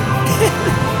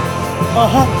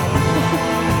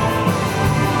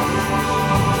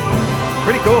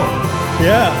 Pretty cool.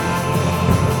 Yeah.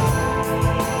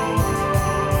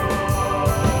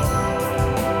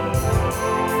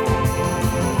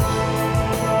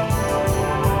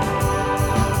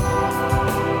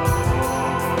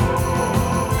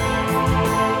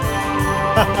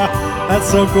 That's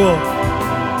so cool.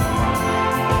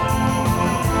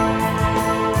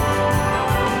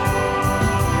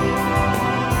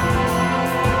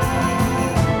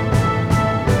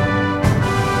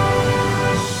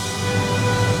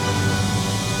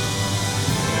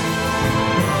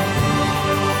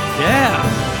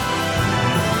 Yeah.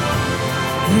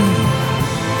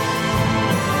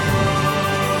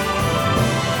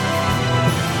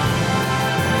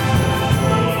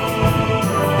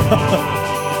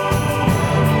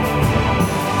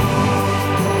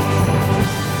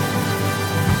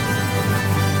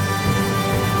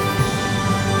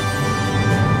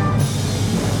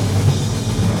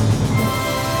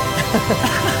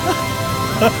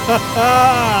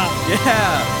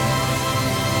 Yeah.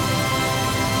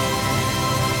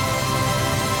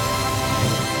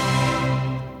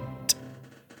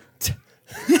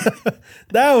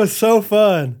 That was so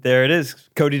fun. There it is.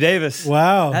 Cody Davis.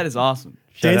 Wow. That is awesome.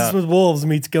 Shout Dances out. with Wolves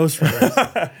meets Ghost Runners.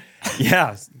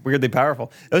 Yeah. Weirdly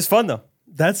powerful. It was fun, though.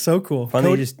 That's so cool. Fun that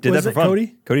you just did was that for it fun.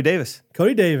 Cody? Cody Davis.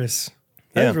 Cody Davis.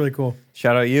 That Yeah. was really cool.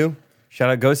 Shout out you. Shout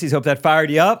out Ghosties. Hope that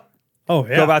fired you up. Oh,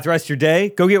 yeah. Go about the rest of your day.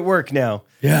 Go get work now.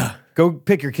 Yeah. Go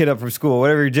pick your kid up from school,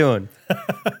 whatever you're doing.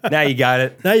 Now you got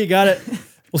it. Now you got it.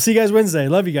 We'll see you guys Wednesday.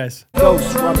 Love you guys.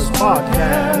 Ghost Runners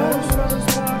Podcast.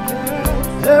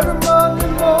 Every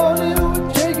Monday morning